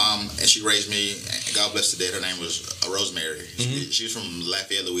my stepmom, and she raised me. And God bless the dead. Her name was Rosemary. She was from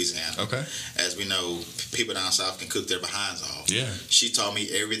Lafayette, Louisiana. Okay. As we know, people down south can cook their behinds off. Yeah. She taught me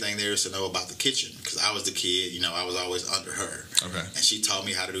everything there is to know about the kitchen because I was the kid. I was always under her. Okay. And she taught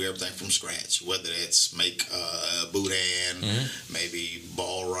me how to do everything from scratch, whether it's make boudin, maybe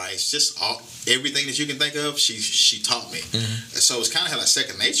ball rice, just everything that you can think of. She taught me. And so it's kind of like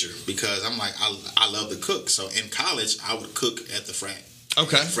second nature because I'm like I love to cook. So in college I would cook at the frat.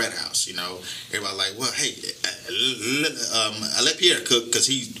 Okay. Frat house, everybody like, well, hey, I let Pierre cook because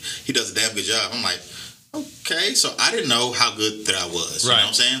he does a damn good job. I'm like, okay, so I didn't know how good that I was. You know what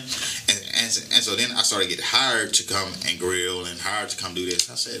I'm saying? And so then I started getting hired to come and grill and hired to come do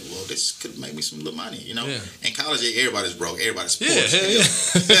this. I said, well, this could make me some little money, Yeah. In college, everybody's broke. Everybody's poor. Yeah.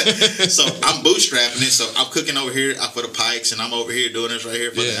 So I'm bootstrapping it. So I'm cooking over here for the Pikes, and I'm over here doing this right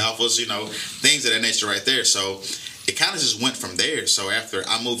here for the Alphas, things of that nature right there. So it kind of just went from there. So after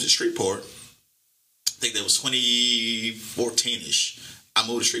I moved to Shreveport, I think that was 2014-ish, I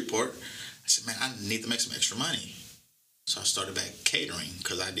moved to Shreveport. I said, man, I need to make some extra money. So I started back catering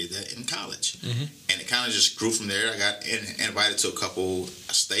because I did that in college. And it kind of just grew from there. I got invited to a couple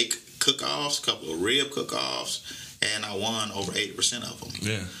steak cook-offs, a couple of rib cook-offs, and I won over 80% of them.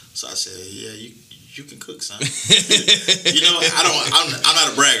 Yeah. So I said, yeah, you can cook, son. I'm not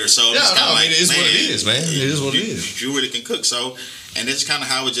a bragger, so it's kind of like, it is what it is, man. It is what it is. You really can cook. So, and it's kind of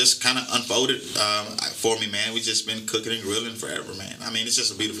how it just kind of unfolded for me, man. We've just been cooking and grilling forever, man. I mean, it's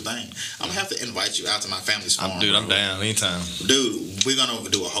just a beautiful thing. I'm going to have to invite you out to my family's farm. I'm down anytime. Dude, we're going to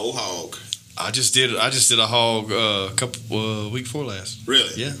do a whole hog. I just did a hog a couple week before last.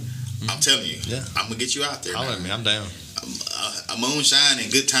 Really? Yeah. I'm telling you. Yeah. I'm going to get you out there. I'm down. a moonshine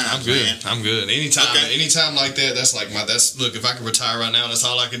and good times. I'm good. Man. I'm good. Anytime like that. That's like look. If I could retire right now, that's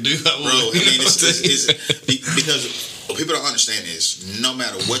all I could do. I would. Bro, I mean, it's because what people don't understand is no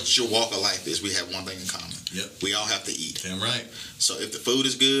matter what your walk of life is, we have one thing in common. Yep. We all have to eat. Damn right. So if the food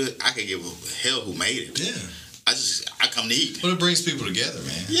is good, I can give a hell who made it. Yeah. I come to eat. Well, it brings people together,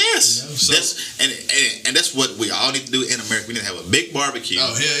 man. Yes. You know, so, and that's what we all need to do in America. We need to have a big barbecue.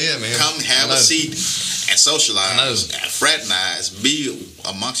 Oh, hell yeah, man. Come have a seat and socialize, fraternize, be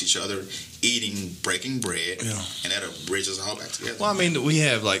amongst each other, eating, breaking bread, and that'll bridge us all back together. Well, I mean, we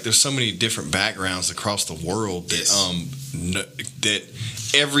have there's so many different backgrounds across the world that that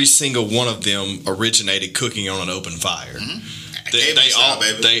every single one of them originated cooking on an open fire. Mm-hmm.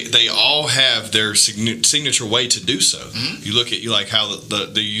 They all have their signature way to do so. Mm-hmm. You look at how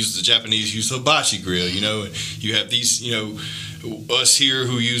the Japanese use the hibachi grill. You know, you have these us here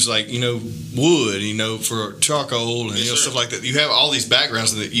who use wood for charcoal and stuff like that. You have all these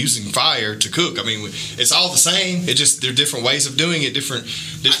backgrounds that using fire to cook. I mean, it's all the same. It just they're different ways of doing it, different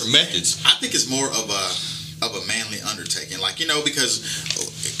methods. I think it's more of a manly undertaking, because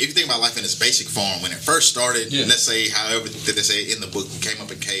if you think about life in its basic form, when it first started, let's say, however did they say in the book, came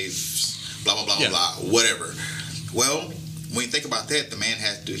up in caves, blah blah blah blah, whatever. Well, when you think about that, the man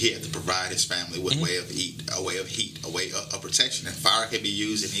had to provide his family with a way of heat, a way of protection, and fire can be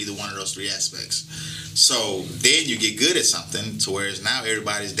used in either one of those three aspects. So then you get good at something to where it's now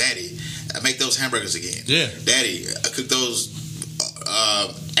everybody's daddy. Make those hamburgers again. Yeah, daddy, cook those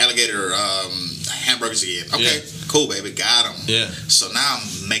alligator hamburgers again. Okay, cool, baby, got them. Yeah. So now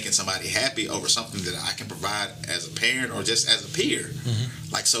I'm making somebody happy over something that I can provide as a parent or just as a peer.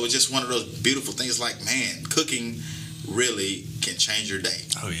 Mm-hmm. So it's just one of those beautiful things. Man, cooking really can change your day.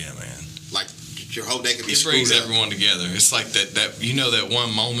 Oh yeah, man. Your whole day can be. It brings everyone together. It's like that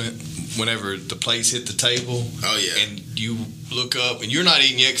one moment whenever the plates hit the table. Oh yeah. And you look up and you're not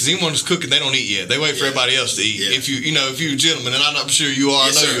eating yet because anyone who's cooking, they don't eat yet. They wait for everybody else to eat. Yeah. If you're a gentleman, and I'm not sure you are,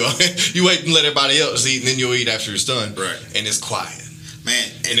 I know you are. You wait and let everybody else eat, and then you'll eat after it's done. Right. And it's quiet.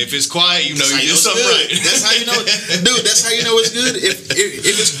 Man, and if it's quiet, you did something right. That's how you know, dude. That's how you know it's good. If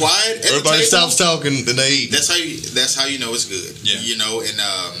it's quiet, everybody stops talking and they eat. That's how you know it's good. Yeah.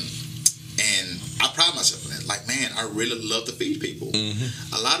 And I pride myself in that. Man, I really love to feed people.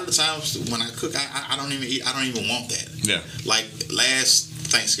 Mm-hmm. A lot of the times when I cook, I don't even eat. I don't even want that. Yeah. Last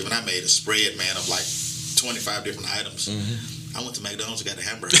Thanksgiving, I made a spread, man, of 25 different items. Mm-hmm. I went to McDonald's and got a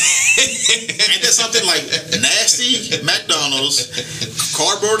hamburger. Ain't that something nasty McDonald's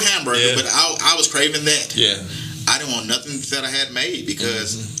cardboard hamburger? But I was craving that. Yeah. I didn't want nothing that I had made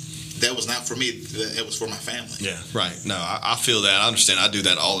because that was not for me. It was for my family. Yeah. Right. No, I feel that. I understand. I do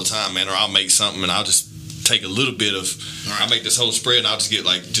that all the time, man. Or I'll make something and I'll just take a little bit of. Right. I make this whole spread and I'll just get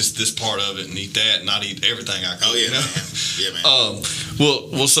just this part of it and eat that and not eat everything I cook. Oh yeah, man. Yeah, man.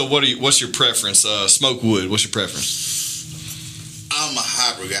 Well. So what's your preference? Smoked wood. What's your preference? I'm a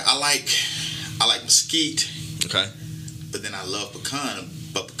hybrid guy. I like mesquite. Okay. But then I love pecan.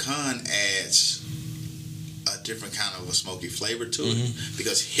 But pecan adds a different kind of a smoky flavor to it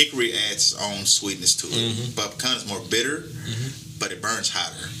because hickory adds its own sweetness to it. But pecan is more bitter, but it burns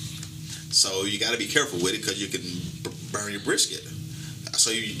hotter. So you got to be careful with it because you can burn your brisket.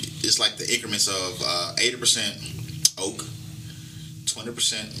 So it's like the increments of 80% oak,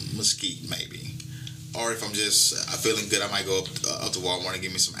 20% mesquite maybe. Or if I'm just feeling good, I might go up to Walmart and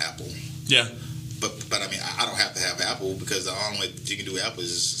give me some apple. Yeah. But I mean, I don't have to have apple because the only way you can do apple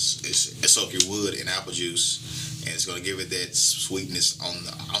is soak your wood in apple juice, and it's going to give it that sweetness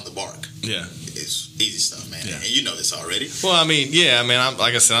on the bark. Yeah. It's easy stuff, man. Yeah. And you know this already. Well, I mean, yeah, I mean,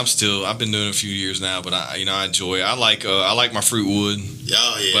 like I said, I've been doing it a few years now, but I enjoy it. I like my fruit wood.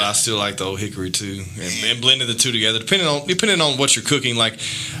 Oh, yeah. But I still like the old hickory too, and blending the two together, depending on what you're cooking. Like,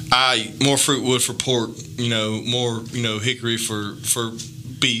 more fruit wood for pork, more hickory for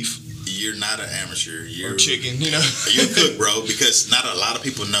beef. You're not an amateur. Or chicken, You're a cook, bro, because not a lot of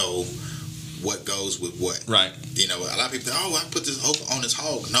people know what goes with what. Right. A lot of people think, I put this on this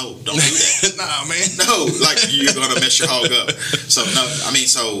hog. No, don't do that. Nah, man. No, you're going to mess your hog up. So, no, I mean,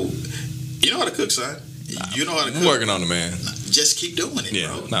 you know how to cook, son. You know how to cook. I'm working on it, man. Just keep doing it,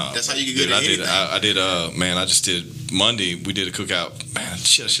 bro. No, that's how you get good at anything. I just did Monday. We did a cookout. Man,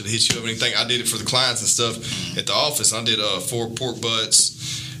 shit, I should have hit you up anything. I did it for the clients and stuff at the office. I did 4 pork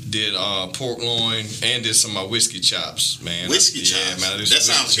butts. Did pork loin and did some of my whiskey chops, man. Whiskey chops? Yeah, man. That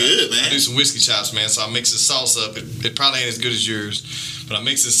sounds good, man. I do some whiskey chops, man. So I mix the sauce up. It probably ain't as good as yours, but I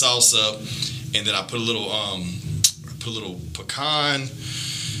mix the sauce up, and then I put a little pecan.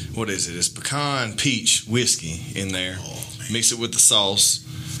 What is it? It's pecan peach whiskey in there. Oh, mix it with the sauce.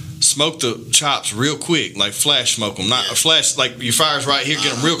 smoke the chops real quick, like flash smoke them. Not a flash, like your fire's right here,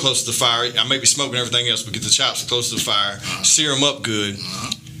 get them real close to the fire. I may be smoking everything else, but get the chops close to the fire, sear them up good,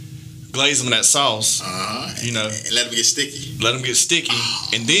 glaze them in that sauce, you know. And let them get sticky. Let them get sticky.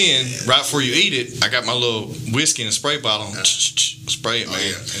 And then, right before you eat it, I got my little whiskey in a spray bottle. Spray it, man.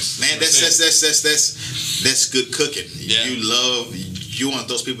 Man, that's good cooking. Yeah. You want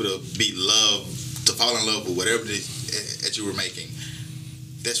those people to fall in love with whatever that you were making.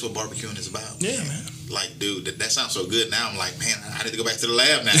 That's what barbecuing is about. Yeah, man. Like, dude, that sounds so good. Now I'm like, man, I need to go back to the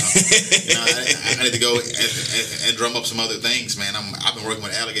lab now. You know, I need to go and drum up some other things, man. I've been working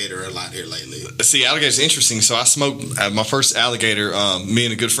with alligator a lot here lately. See, alligator's interesting. So I smoked my first alligator. Me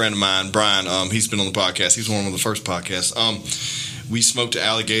and a good friend of mine, Brian. He's been on the podcast. He's one of the first podcasts. We smoked an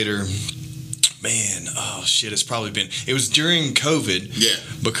alligator. Man, oh shit! It was during COVID. Yeah.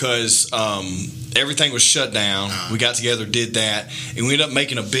 Because everything was shut down. We got together, did that, and we ended up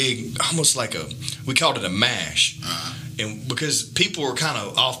making a big, almost like we called it a mash. And because people were kind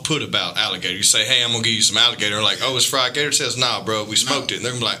of off-put about alligator, you say, "Hey, I'm gonna give you some alligator." Like, "Oh, it's fried gator." Says, "Nah, bro, we smoked it." And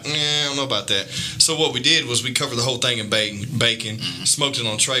they're gonna be like, "I don't know about that." So what we did was we covered the whole thing in bacon, smoked it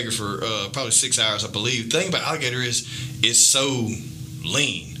on Traeger for probably 6 hours, I believe. The thing about alligator is it's so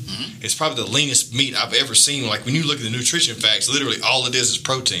lean. It's probably the leanest meat I've ever seen. Like, when you look at the nutrition facts, literally all it is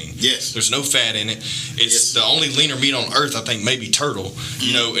protein. Yes. There's no fat in it. It's the only leaner meat on earth, I think, maybe turtle.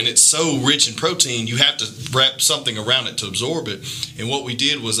 You know, and it's so rich in protein, you have to wrap something around it to absorb it. And what we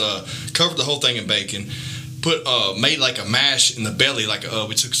did was covered the whole thing in bacon, made like a mash in the belly. Like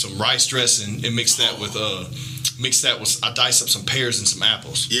we took some rice dressing and mixed that with I diced up some pears and some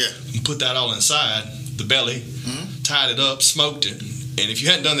apples. Yeah. And put that all inside the belly, tied it up, smoked it. And if you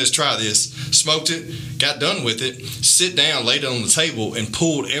hadn't done this, try this. Smoked it, got done with it, sit down, laid it on the table, and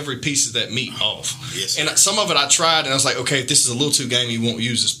pulled every piece of that meat off. Yes, and some of it I tried, and I was like, okay, if this is a little too gamey, you won't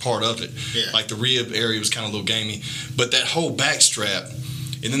use this part of it. Yeah. Like the rib area was kind of a little gamey. But that whole back strap,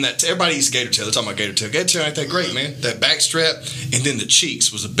 and then everybody eats gator tail. They're talking about gator tail. Gator tail ain't that great, man. That back strap, and then the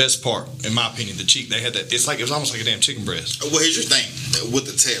cheeks was the best part, in my opinion. The cheek, they had that. It was almost like a damn chicken breast. Well, here's your thing with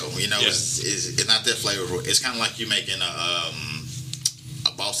the tail. You know, it's not that flavorful. It's kind of like you making a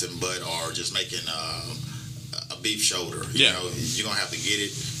Boston butt or just making a beef shoulder. You know, you're gonna have to get it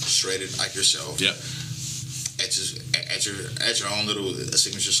shredded like yourself. Yeah. Add your own little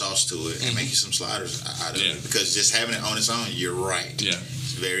signature sauce to it and make you some sliders out of it, because just having it on its own, you're right. Yeah.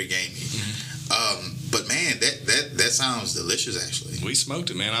 It's very gamey. But man, that sounds delicious. Actually, we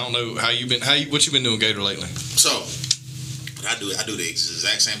smoked it, man. I don't know what you been doing, Gator, lately. So, I do the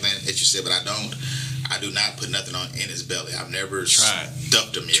exact same thing that you said, but I do not put nothing on in his belly. I've never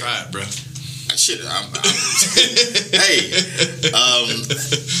stuffed him yet. Try it, bro. Hey,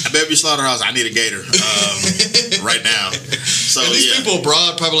 Baby Slaughterhouse, I need a gator right now. So and these people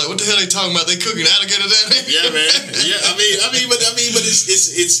abroad probably like, what the hell are they talking about? They cooking alligator down there? Yeah, man. Yeah, but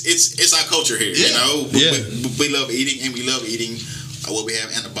it's our culture here. You know, we love eating, and we love eating what we have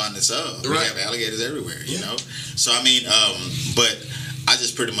an abundance of. Right. We have alligators everywhere. You know, so but I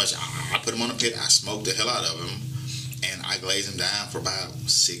just pretty much I put them on a pit. I smoke the hell out of them. And I glaze them down for about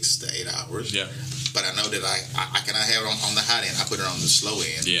 6 to 8 hours. Yeah. But I know that I cannot have it on the hot end. I put it on the slow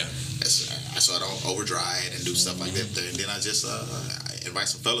end. Yeah. So I don't over dry it and do stuff like that. And then I just invite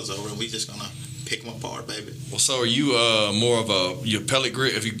some fellas over, and we just gonna pick them apart, baby. Well, so are you more of your pellet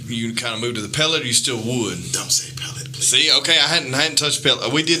grill? If you kind of moved to the pellet, or you still wood? Don't say pellet, please. See, okay, I hadn't touched pellet.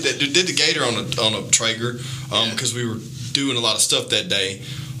 We did the gator on a Traeger because we were doing a lot of stuff that day.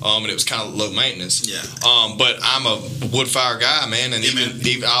 And it was kind of low maintenance. Yeah. But I'm a wood fire guy, man, and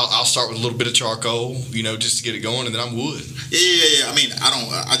even I'll start with a little bit of charcoal, just to get it going, and then I'm wood. Yeah. I mean, I'm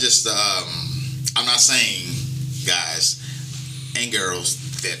not saying, guys and girls,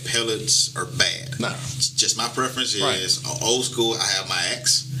 that pellets are bad. No. Just my preference is old school. I have my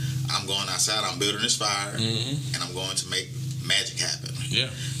axe. I'm going outside. I'm building this fire, and I'm going to make magic happen.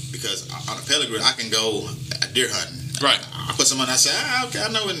 Yeah. Because on a pellet grill, I can go deer hunting. Right. I put some on. I say, okay, I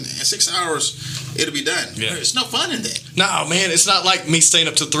know in 6 hours it'll be done. Yeah. There's no fun in that. No, man, it's not like me staying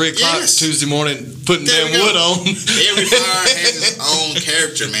up till 3 o'clock Tuesday morning putting damn wood on. Every fire has its own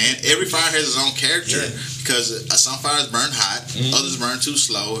character, man. Every fire has its own character because some fires burn hot, others burn too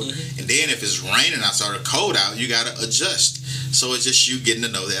slow, and then if it's raining outside or cold out, you got to adjust. So it's just you getting to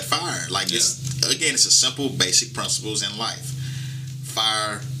know that fire. Like it's a simple, basic principles in life: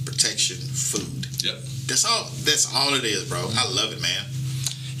 fire, protection, food. Yep. That's all it is, bro. I love it, man.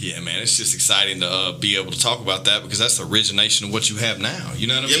 Yeah, man. It's just exciting to be able to talk about that because that's the origination of what you have now. You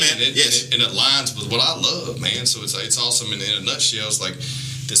know what I mean? Man. And it aligns with what I love, man. So it's awesome. In a nutshell, it's like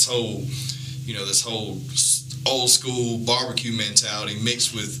this whole old school barbecue mentality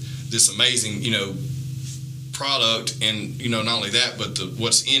mixed with this amazing, product, and not only that, but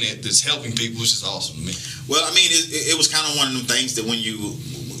what's in it that's helping people, which is awesome to me. Well, I mean, it was kind of one of them things that when you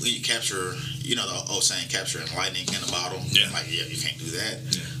capture, the old saying, capturing lightning in a bottle. Yeah. Like, yeah, you can't do that.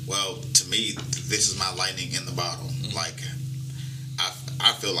 Yeah. Well, to me, this is my lightning in the bottle. Mm-hmm. Like,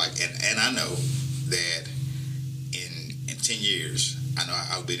 I feel like, and I know that in 10 years, I know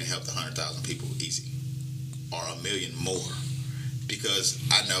I'll be able to help 100,000 people easy, or 1 million more, because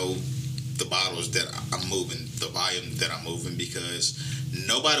I know the bottles that I'm moving, the volume that I'm moving, because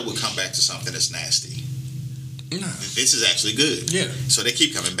nobody would come back to something that's nasty. No. This is actually good. Yeah. So they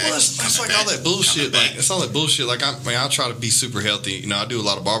keep coming back. Well, that's like all that bullshit. Like, it's all that bullshit. Like, I try to be super healthy. I do a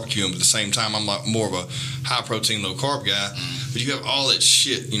lot of barbecuing, but at the same time, I'm like more of a high protein, low carb guy. Mm. But you have all that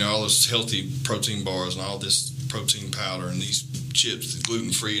shit, all those healthy protein bars and all this protein powder and these chips,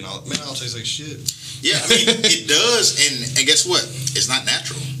 gluten free and all. Man, it all tastes like shit. Yeah, I mean, it does. And guess what? It's not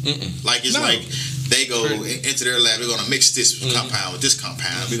natural. Mm-mm. Like, it's like they go into their lab, we're going to mix this compound with this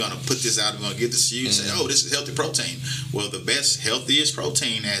compound. We're going to put this out. We're going to give this to you and say, oh, this is healthy protein. Well, the best, healthiest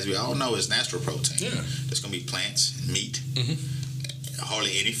protein, as we all know, is natural protein. Yeah. That's going to be plants, meat,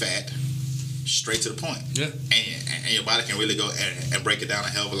 hardly any fat, straight to the point. Yeah. And your body can really go and break it down a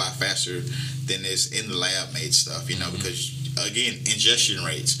hell of a lot faster than this in the lab made stuff, because, again, ingestion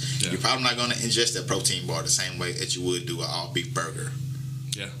rates. Yeah. You're probably not going to ingest that protein bar the same way that you would do an all beef burger.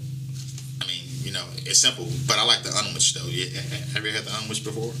 Yeah. I mean, it's simple, but I like the unwich though. Have you had the unwich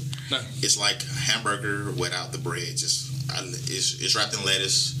before? No. It's like hamburger without the bread. It's wrapped in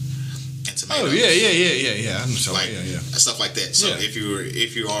lettuce and tomatoes. Oh yeah. I'm sorry. Stuff like that. So if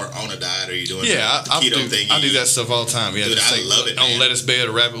you are on a diet or you're doing the keto thing, I do that stuff all the time. Yeah, dude, I love it. On lettuce bed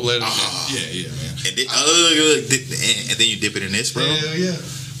or rabbit lettuce. Yeah, man. And then you dip it in this, bro. Hell yeah.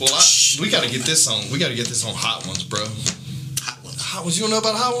 Well, we got to get this on. We got to get this on Hot Ones, bro. Hot Ones. You don't know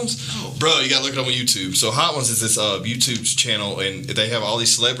about Hot Ones? Oh. Bro, you got to look it up on YouTube. So Hot Ones is this YouTube channel, and they have all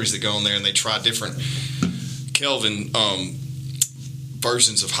these celebrities that go on there, and they try different Kelvin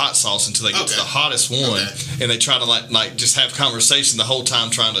versions of hot sauce until they get to the hottest one, and they try to like just have conversation the whole time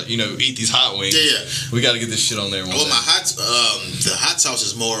trying to eat these hot wings. Yeah. We got to get this shit on there. Well, the hot sauce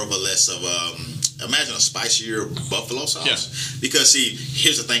is more of a less of imagine a spicier buffalo sauce. Yeah. Because see,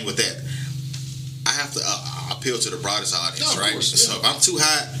 here's the thing with that. I have to appeal to the broadest audience, right? Course, yeah. So if I'm too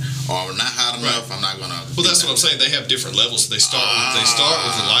hot or not hot enough, I'm not gonna. Well, that's what I'm saying. They have different levels. They start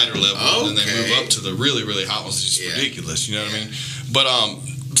with the lighter level, and then they move up to the really, really hot ones. It's just ridiculous. You know what I mean? But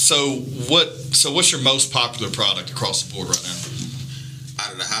so what's your most popular product across the board right now?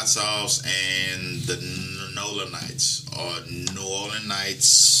 Out of the hot sauce and the Nola Nights or New Orleans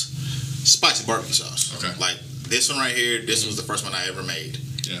Nights spicy barbecue sauce. Okay. Like this one right here. This was the first one I ever made.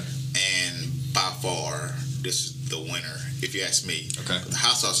 Yeah. And by far, this is the winner, if you ask me. Okay. But the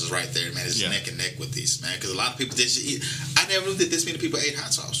hot sauce is right there, man. It's neck and neck with these, man. Because a lot of people just eat. I never knew that this many people ate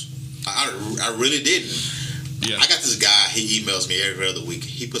hot sauce. I really didn't. Yeah. I got this guy. He emails me every other week.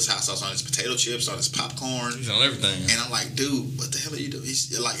 He puts hot sauce on his potato chips, on his popcorn. He's on everything. And I'm like, dude, what the hell are you doing?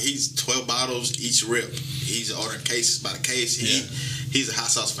 He's 12 bottles each rip. He's ordering cases by the case. He's a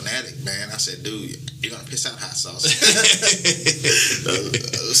hot sauce fanatic, man. I said, dude, you're gonna piss out hot sauce.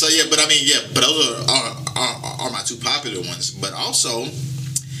 So yeah, but I mean, but those are my two popular ones. But also,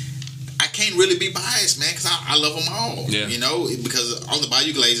 I can't really be biased, man, because I love them all. Yeah. Because on the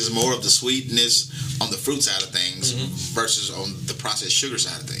Bayou Glaze is more of the sweetness on the fruit side of things versus on the processed sugar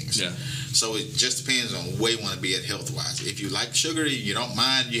side of things. Yeah. So it just depends on where you want to be at health wise. If you like sugar, you don't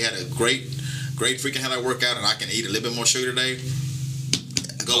mind. You had a great freaking hell of a workout, and I can eat a little bit more sugar today.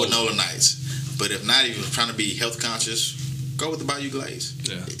 Go with Nola Nights. But if not, if you're trying to be health conscious, go with the Bayou Glaze.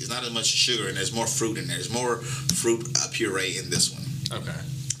 Yeah. It's not as much sugar, and there's more fruit in there. There's more fruit puree in this one. Okay.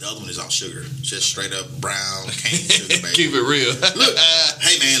 The other one is all sugar. Just straight up brown cane sugar, baby. Keep it real. Look,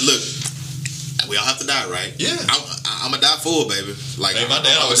 hey, man, look. We all have to die, right? Yeah. I'm going to die full, baby. Like, hey, my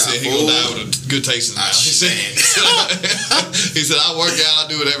dad always said he going to die with a good taste in his mouth. He said, I work out, I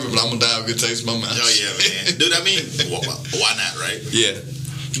do whatever, but I'm going to die with a good taste in my mouth. Oh, yeah, man. Dude, I mean, why not, right? Yeah.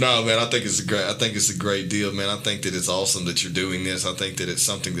 No, man, I think it's a great deal, man. I think that it's awesome that you're doing this. I think that it's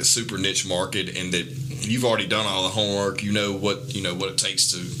something that's super niche market, and that you've already done all the homework. You know what it takes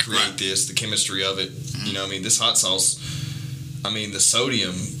to create this, the chemistry of it. Mm-hmm. This hot sauce, the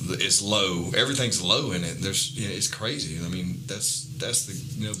sodium is low. Everything's low in it. It's crazy. That's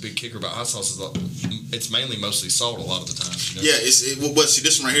the big kicker about hot sauce is it's mostly salt a lot of the time. Yeah, see,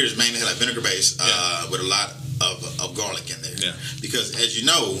 this one right here is mainly like vinegar base with a lot of garlic in there. Yeah. Because as you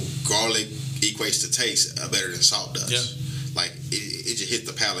know, garlic equates to taste better than salt does. Yeah. Like it just hit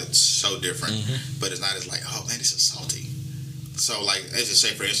the palate so different, but it's not as like, oh man, this is salty. So, like, let's just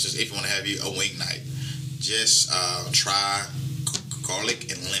say, for instance, if you want to have you a wing night, just try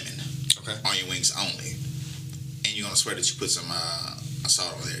garlic and lemon on your wings only. And you're going to swear that you put some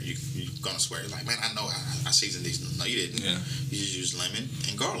salt on there. You're going to swear, like, man, I know I seasoned these. No, you didn't. Yeah. You just used lemon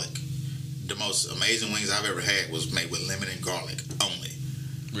and garlic. The most amazing wings I've ever had was made with lemon and garlic only.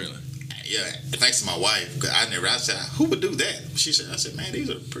 Really? Yeah, thanks to my wife, because I said, who would do that? She said, I said, man, these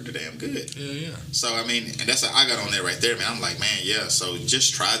are pretty damn good. Yeah. So, I mean, and that's how I got on there right there, man. I'm like, man, yeah, so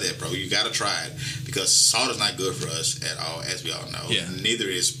just try that, bro. You got to try it, because salt is not good for us at all, as we all know. Yeah. Neither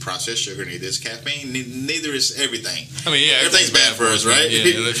is processed sugar, neither is caffeine, neither is everything. I mean, yeah, everything's bad for us, right? Yeah,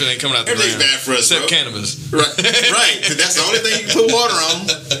 if it ain't coming out the everything's ground. bad for us, except bro. cannabis. Right. That's the only thing you can put water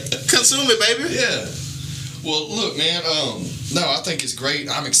on. Consume it, baby. Yeah. Well, look, man. No, I think it's great.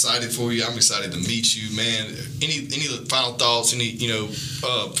 I'm excited for you. I'm excited to meet you, man. Any final thoughts?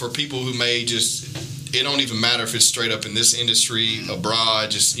 For people who may just, it don't even matter if it's straight up in this industry,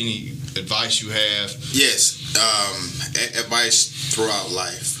 abroad. Just any advice you have? Yes. Advice throughout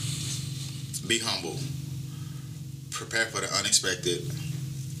life: be humble, prepare for the unexpected,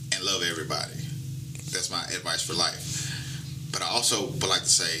 and love everybody. That's my advice for life. But I also would like to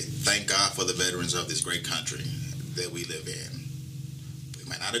say, thank God for the veterans of this great country that we live in. We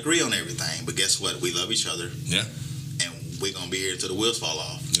might not agree on everything, but guess what? We love each other. Yeah. And we're going to be here until the wheels fall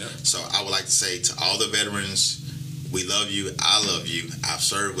off. Yeah. So I would like to say to all the veterans, we love you. I love you. I've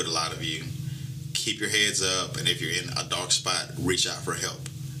served with a lot of you. Keep your heads up. And if you're in a dark spot, reach out for help.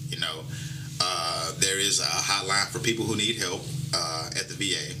 There is a hotline for people who need help at the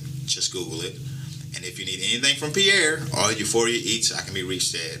VA. Just Google it. And if you need anything from Pierre or Euphoria Eats, I can be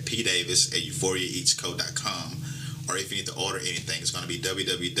reached at pdavis@euphoriaeatsco.com. Or if you need to order anything, it's going to be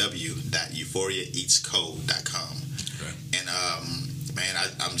www.euphoriaeatsco.com. Okay. And, man,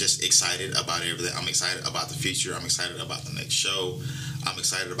 I'm just excited about everything. I'm excited about the future. I'm excited about the next show. I'm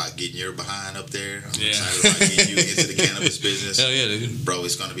excited about getting your behind up there. I'm excited about getting you into the cannabis business. Hell yeah, dude. Bro,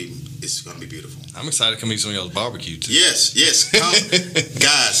 it's gonna be beautiful. I'm excited to come eat some of y'all's barbecue too. Yes. Come,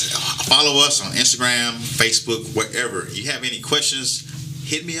 guys, follow us on Instagram, Facebook, wherever. You have any questions,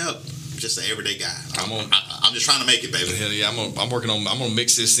 hit me up. I'm just an everyday guy. I'm just trying to make it, baby. Hell yeah, I'm gonna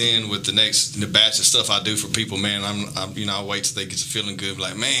mix this in with the batch of stuff I do for people, man. I'll wait till they get to feeling good. Be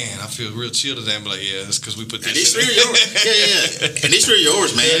like, man, I feel real chill today. I'm like, yeah, that's because we put this. And these three are yours. Yeah. And these three are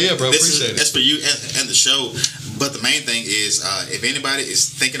yours, man. Yeah, bro. Appreciate it. That's for you and the show. But the main thing is, if anybody is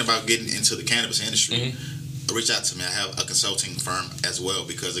thinking about getting into the cannabis industry, reach out to me. I have a consulting firm as well,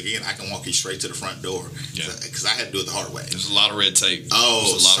 because again, I can walk you straight to the front door. Yeah. Because I had to do it the hard way. There's a lot of red tape.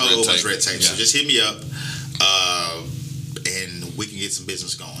 Oh, so much red tape. Yeah. So just hit me up, and we can get some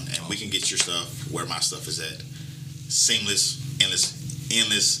business going, and we can get your stuff where my stuff is at. Seamless, endless,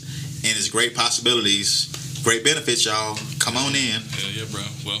 and it's great possibilities. Great benefits, y'all. Come on in. Yeah, bro.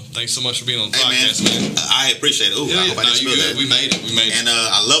 Well, thanks so much for being on the podcast, man. I appreciate it. I hope I didn't spill that. We made it. And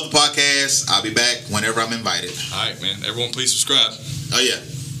I love the podcast. I'll be back whenever I'm invited. All right, man. Everyone, please subscribe. Oh, yeah.